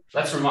 So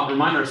let's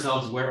remind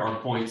ourselves where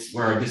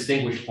our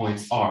distinguished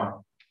points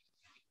are.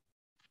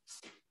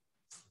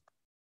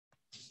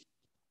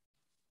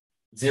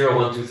 0,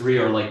 1, 2, 3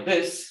 are like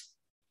this.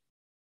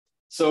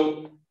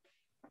 So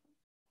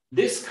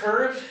this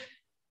curve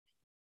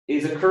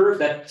is a curve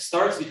that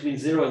starts between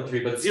 0 and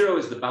 3, but 0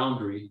 is the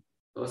boundary.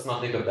 So let's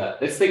not think of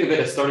that. Let's think of it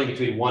as starting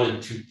between 1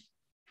 and 2.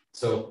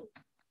 So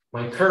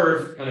my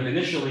curve kind of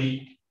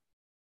initially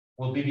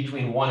will be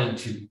between 1 and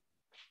 2.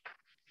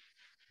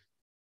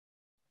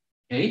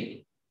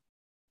 Okay.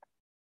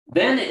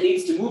 Then it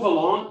needs to move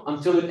along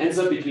until it ends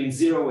up between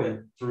 0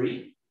 and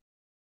 3,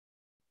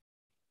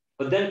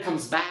 but then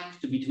comes back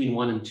to between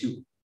 1 and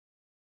 2.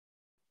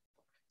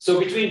 So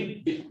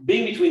being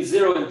between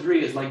 0 and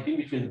 3 is like being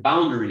between the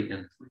boundary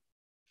and 3.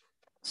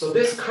 So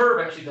this curve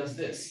actually does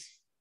this.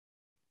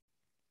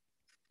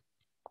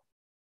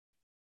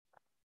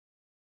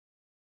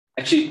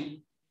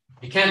 Actually,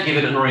 you can't give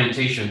it an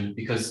orientation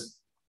because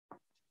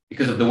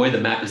of the way the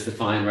map is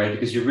defined, right?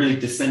 Because you're really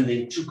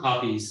descending 2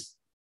 copies.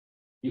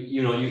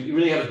 You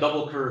really have a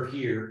double curve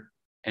here,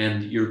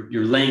 and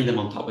you're laying them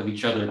on top of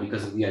each other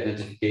because of the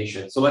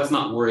identification. So let's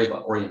not worry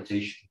about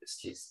orientation in this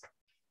case.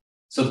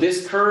 So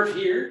this curve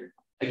here,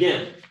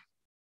 again,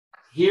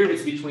 here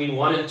it's between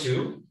 1 and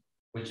 2,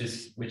 which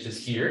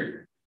is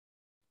here.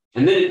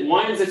 And then it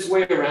winds its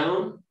way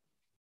around,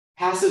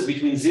 passes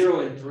between 0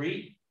 and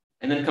 3,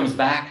 and then comes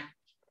back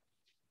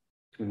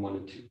between 1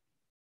 and 2.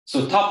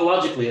 So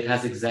topologically, it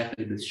has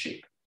exactly this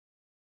shape.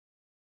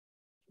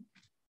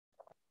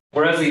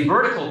 Whereas a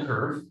vertical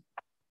curve,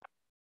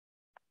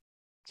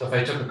 so if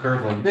I took a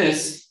curve like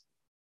this,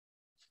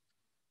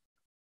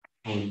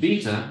 on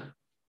beta,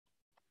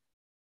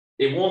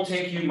 it won't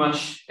take you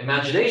much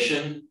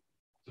imagination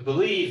to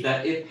believe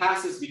that it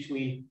passes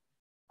between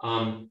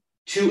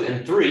 2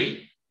 and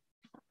 3,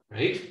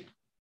 right?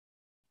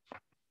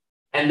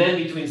 And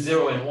then between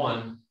 0 and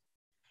 1.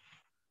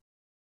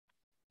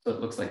 So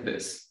it looks like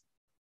this.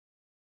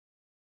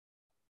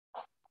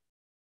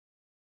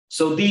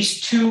 So these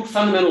two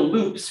fundamental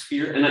loops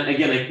here, and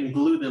again, I can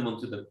glue them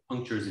onto the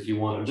punctures if you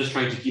want. I'm just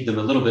trying to keep them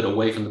a little bit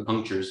away from the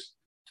punctures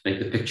to make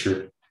the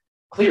picture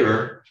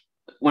clearer.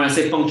 When I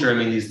say puncture, I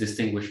mean these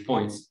distinguished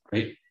points,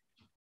 right?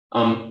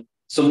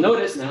 So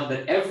notice now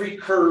that every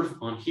curve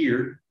on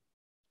here,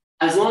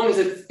 as long as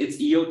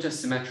it's iota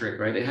symmetric,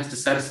 right? It has to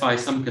satisfy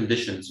some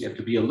conditions. You have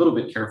to be a little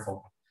bit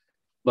careful,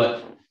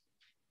 but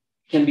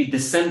can be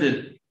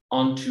descended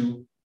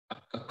onto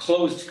a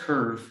closed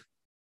curve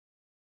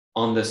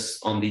on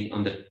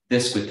the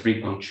disk with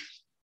 3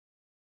 punctures.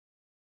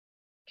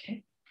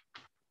 Okay.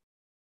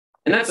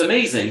 And that's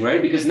amazing,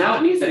 right? Because now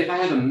it means that if I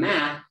have a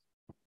map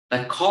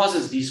that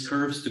causes these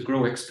curves to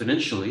grow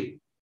exponentially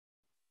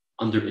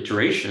under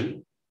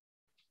iteration,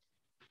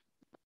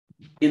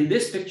 in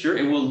this picture,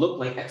 it will look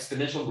like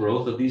exponential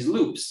growth of these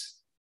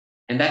loops.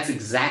 And that's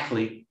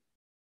exactly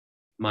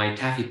my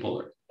taffy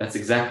polar. That's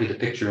exactly the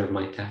picture of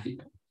my taffy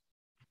polar.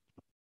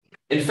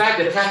 In fact,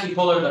 the taffy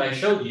polar that I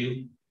showed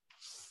you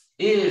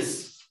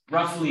is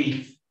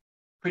roughly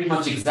pretty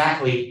much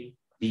exactly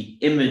the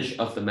image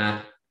of the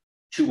map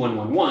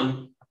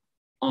 2111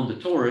 on the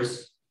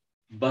torus,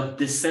 but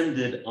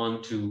descended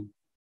onto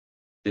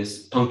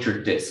this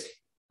punctured disk,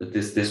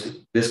 this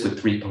disk with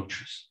 3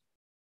 punctures.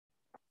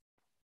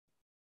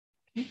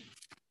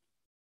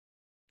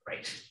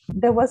 Right.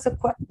 There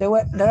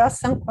are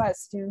some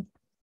questions.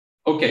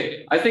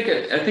 Okay, I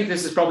think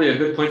this is probably a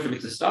good point for me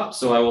to stop.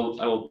 So I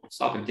will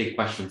stop and take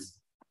questions.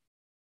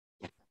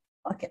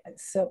 Okay,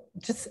 so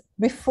just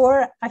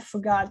before I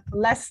forgot,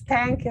 let's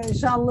thank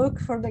Jean-Luc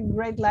for the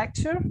great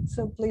lecture.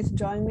 So please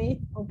join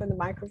me, open the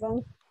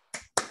microphone.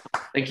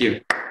 Thank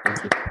you.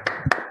 Thank you.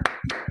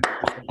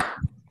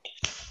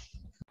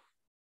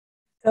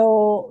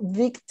 So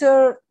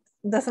Victor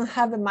doesn't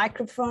have a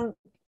microphone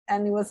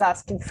and he was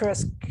asking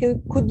first,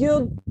 could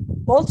you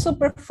also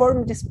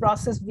perform this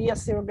process via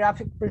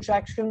stereographic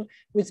projection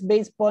with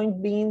base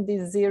point being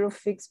the 0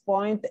 fixed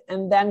point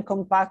and then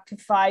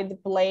compactify the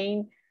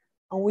plane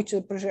on which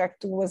the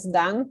projection was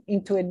done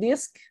into a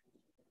disk?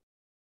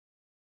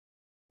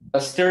 A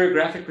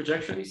stereographic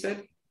projection, you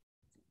said?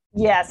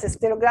 Yes, a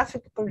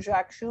stereographic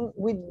projection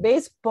with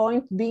base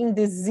point being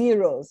the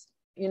zeros,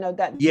 you know,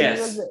 that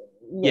yes. Zeros,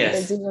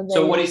 yes.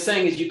 So what he's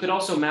saying is you could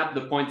also map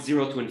the point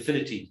 0 to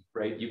infinity,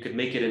 right? You could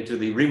make it into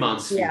the Riemann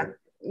sphere,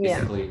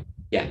 basically.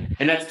 Yeah,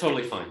 and that's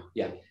totally fine.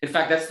 Yeah. In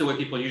fact, that's the way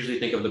people usually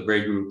think of the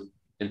Bray group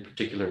in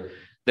particular.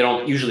 They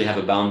don't usually have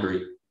a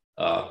boundary.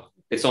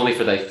 It's only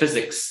for the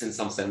physics, in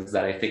some sense,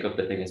 that I think of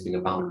the thing as being a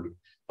boundary.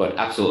 But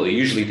absolutely,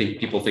 usually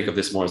people think of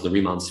this more as the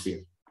Riemann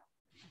sphere.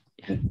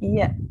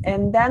 Yeah,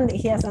 and then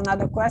he has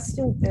another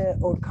question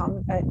or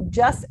comment.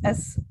 Just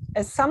as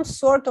some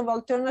sort of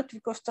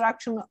alternative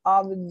construction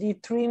of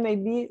D3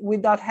 maybe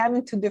without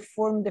having to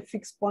deform the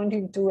fixed point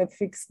into a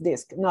fixed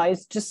disk. No,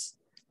 it's just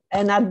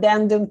an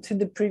addendum to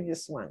the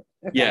previous one.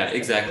 Okay. Yeah,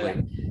 exactly.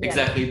 Yeah.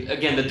 Exactly.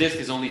 Again, the disk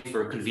is only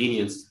for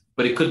convenience,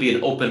 but it could be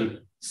an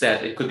open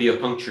set. It could be a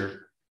puncture,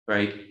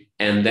 right?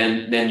 And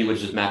then you would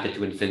just map it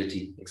to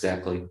infinity.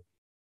 Exactly.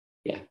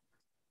 Yeah.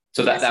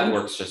 So that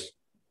works just.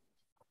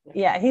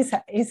 Yeah, he's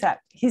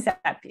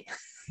happy.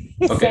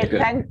 He okay, said,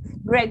 thanks,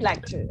 great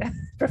lecture,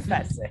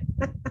 professor.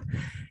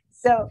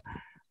 So,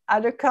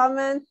 other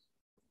comment?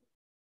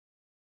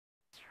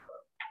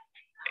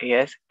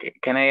 Yes,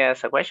 can I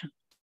ask a question?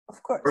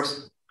 Of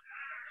course.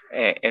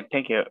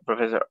 Thank you,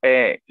 Professor.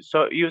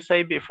 So you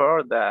say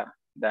before the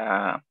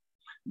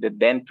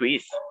then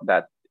twists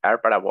that are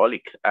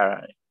parabolic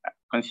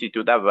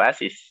constitute a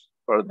basis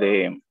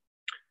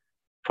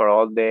for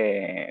all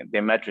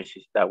the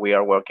matrices that we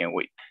are working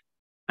with.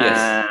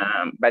 Yes.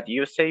 But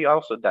you say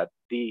also that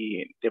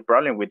the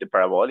problem with the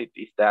parabolic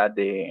is that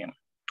the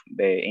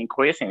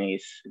increasing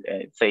is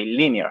say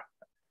linear.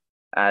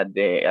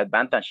 The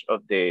advantage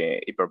of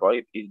the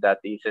hyperbolic is that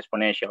it's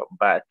exponential.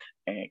 But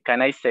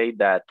can I say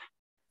that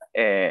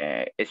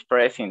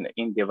expressing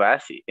in the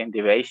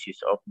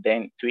basis of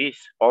then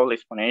twist all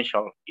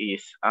exponential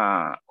is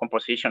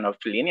composition of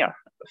linear,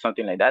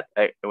 something like that?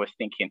 I was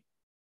thinking.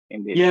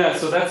 Yeah,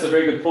 so that's a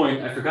very good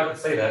point. I forgot to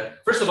say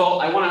that. First of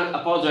all, I want to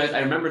apologize. I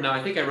remember now,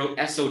 I think I wrote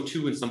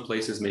SO2 in some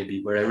places maybe,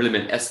 where I really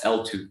meant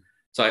SL2.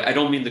 So I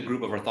don't mean the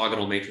group of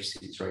orthogonal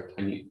matrices, right?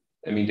 I mean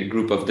the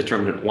group of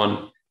determinant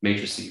 1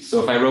 matrices.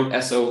 So if I wrote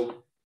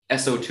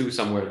SO2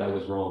 somewhere, that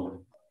was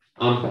wrong.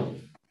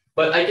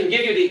 But I can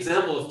give you the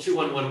example of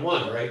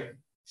 2111, right?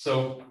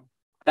 So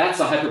that's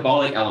a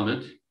hyperbolic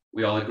element,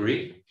 we all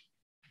agree.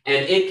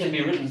 And it can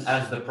be written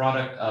as the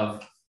product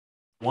of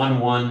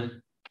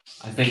 01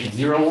 times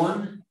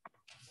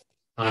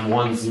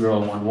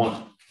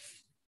 1011.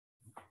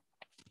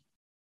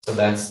 So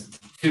that's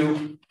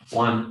 2,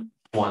 1,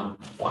 1,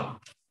 1.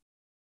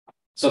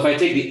 So if I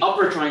take the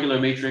upper triangular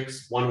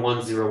matrix 1,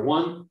 1, 0,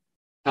 1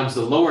 times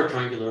the lower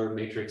triangular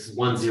matrix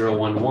 1, 0,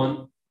 1,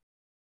 1,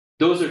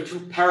 those are two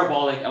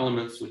parabolic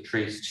elements with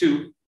trace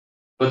 2,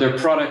 but their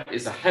product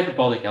is a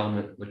hyperbolic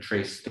element with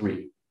trace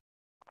 3.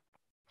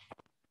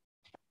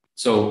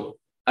 So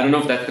I don't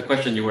know if that's the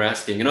question you were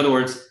asking. In other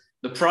words,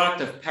 the product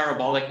of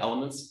parabolic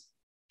elements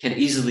can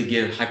easily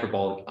give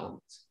hyperbolic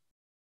elements.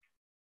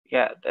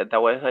 Yeah,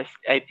 that was,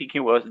 I think it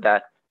was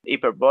that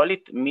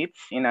hyperbolic meets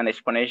in an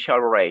exponential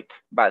rate,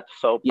 but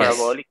so Yes.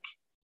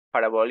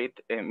 parabolic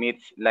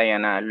meets like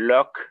in a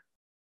log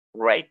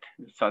rate,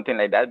 something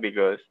like that,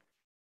 because.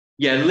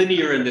 Yeah,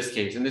 linear in this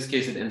case. In this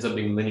case, it ends up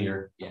being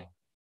linear. Yeah.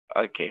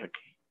 Okay.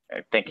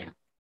 Thank you.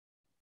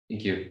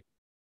 Thank you.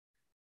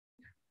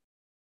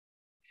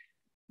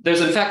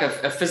 There's in fact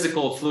a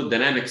physical fluid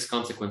dynamics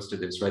consequence to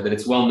this, right? That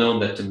it's well known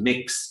that to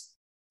mix,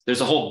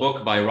 there's a whole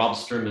book by Rob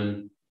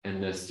Sturman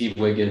and Steve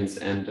Wiggins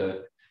and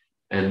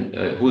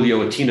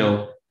Julio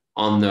Attino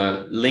on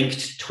the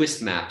linked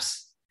twist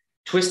maps.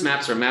 Twist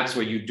maps are maps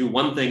where you do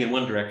one thing in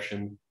one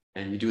direction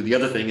and you do the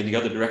other thing in the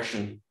other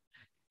direction.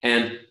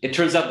 And it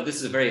turns out that this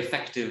is a very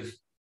effective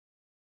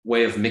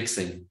way of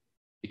mixing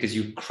because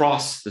you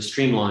cross the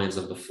streamlines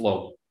of the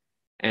flow.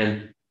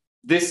 And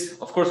this,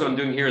 of course, what I'm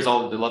doing here is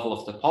all at the level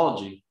of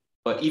topology,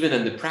 but even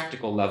in the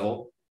practical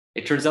level,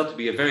 it turns out to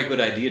be a very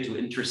good idea to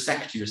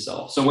intersect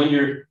yourself. So when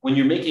you're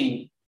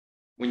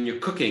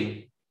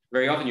cooking,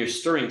 very often you're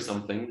stirring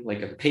something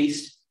like a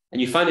paste, and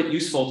you find it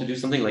useful to do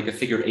something like a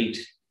figure 8.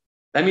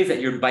 That means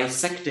that you're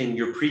bisecting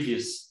your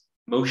previous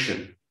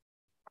motion.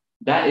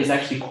 That is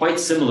actually quite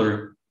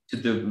similar to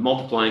the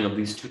multiplying of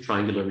these two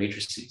triangular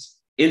matrices.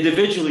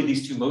 Individually,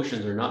 these two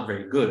motions are not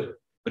very good,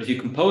 but if you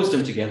compose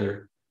them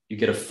together, you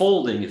get a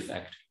folding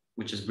effect,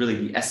 which is really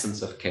the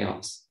essence of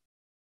chaos.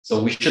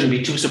 So we shouldn't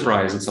be too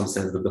surprised in some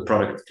sense that the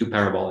product of two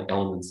parabolic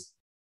elements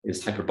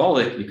is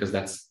hyperbolic, because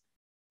that's,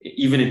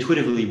 even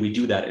intuitively, we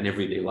do that in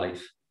everyday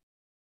life.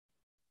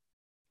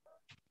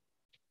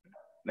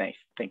 Nice,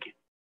 thank you.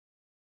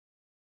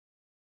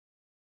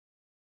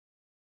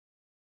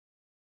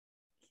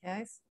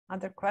 Yes,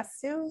 other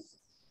questions?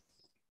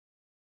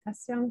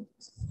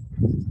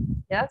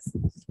 Yes?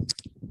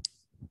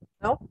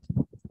 No?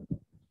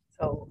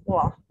 So,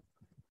 well,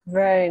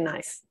 very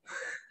nice.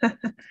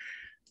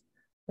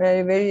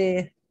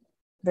 Very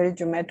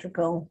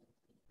geometrical.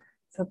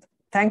 So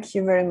thank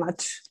you very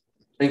much.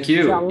 Thank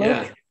you. Jean-Luc.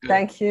 Yeah.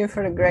 Thank you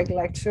for a great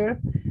lecture.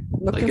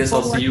 I guess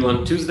I'll see you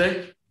on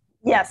Tuesday.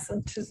 Yes,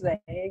 on Tuesday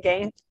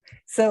again.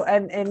 So,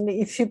 and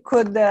if you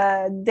could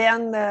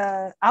then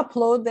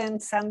upload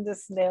and send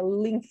us the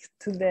link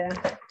to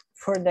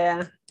for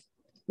the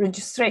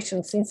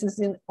registration, since it's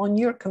on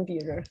your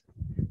computer.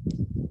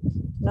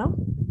 No?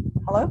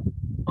 Hello?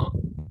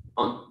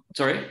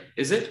 Sorry,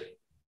 is it?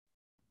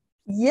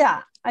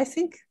 Yeah, I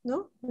think,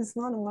 no, it's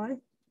not on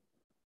mine.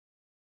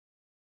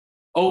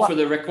 Oh, what? For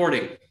the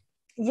recording?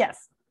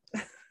 Yes.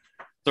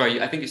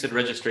 Sorry, I think you said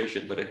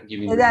registration, but I think you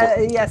mean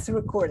yes,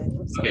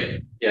 recording.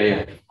 Okay,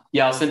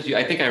 yeah, I'll send you.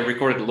 I think I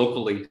recorded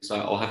locally, so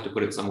I'll have to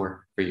put it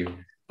somewhere for you.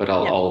 But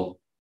I'll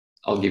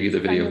give you the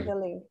video. Send me the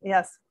link.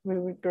 Yes,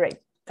 will be great.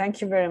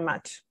 Thank you very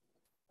much.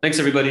 Thanks,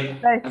 everybody.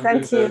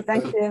 Thank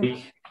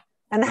you.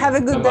 And have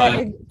a good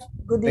day,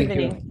 good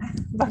evening.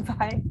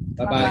 Bye-bye.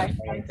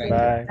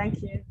 Bye-bye.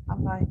 Thank you.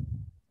 Bye-bye.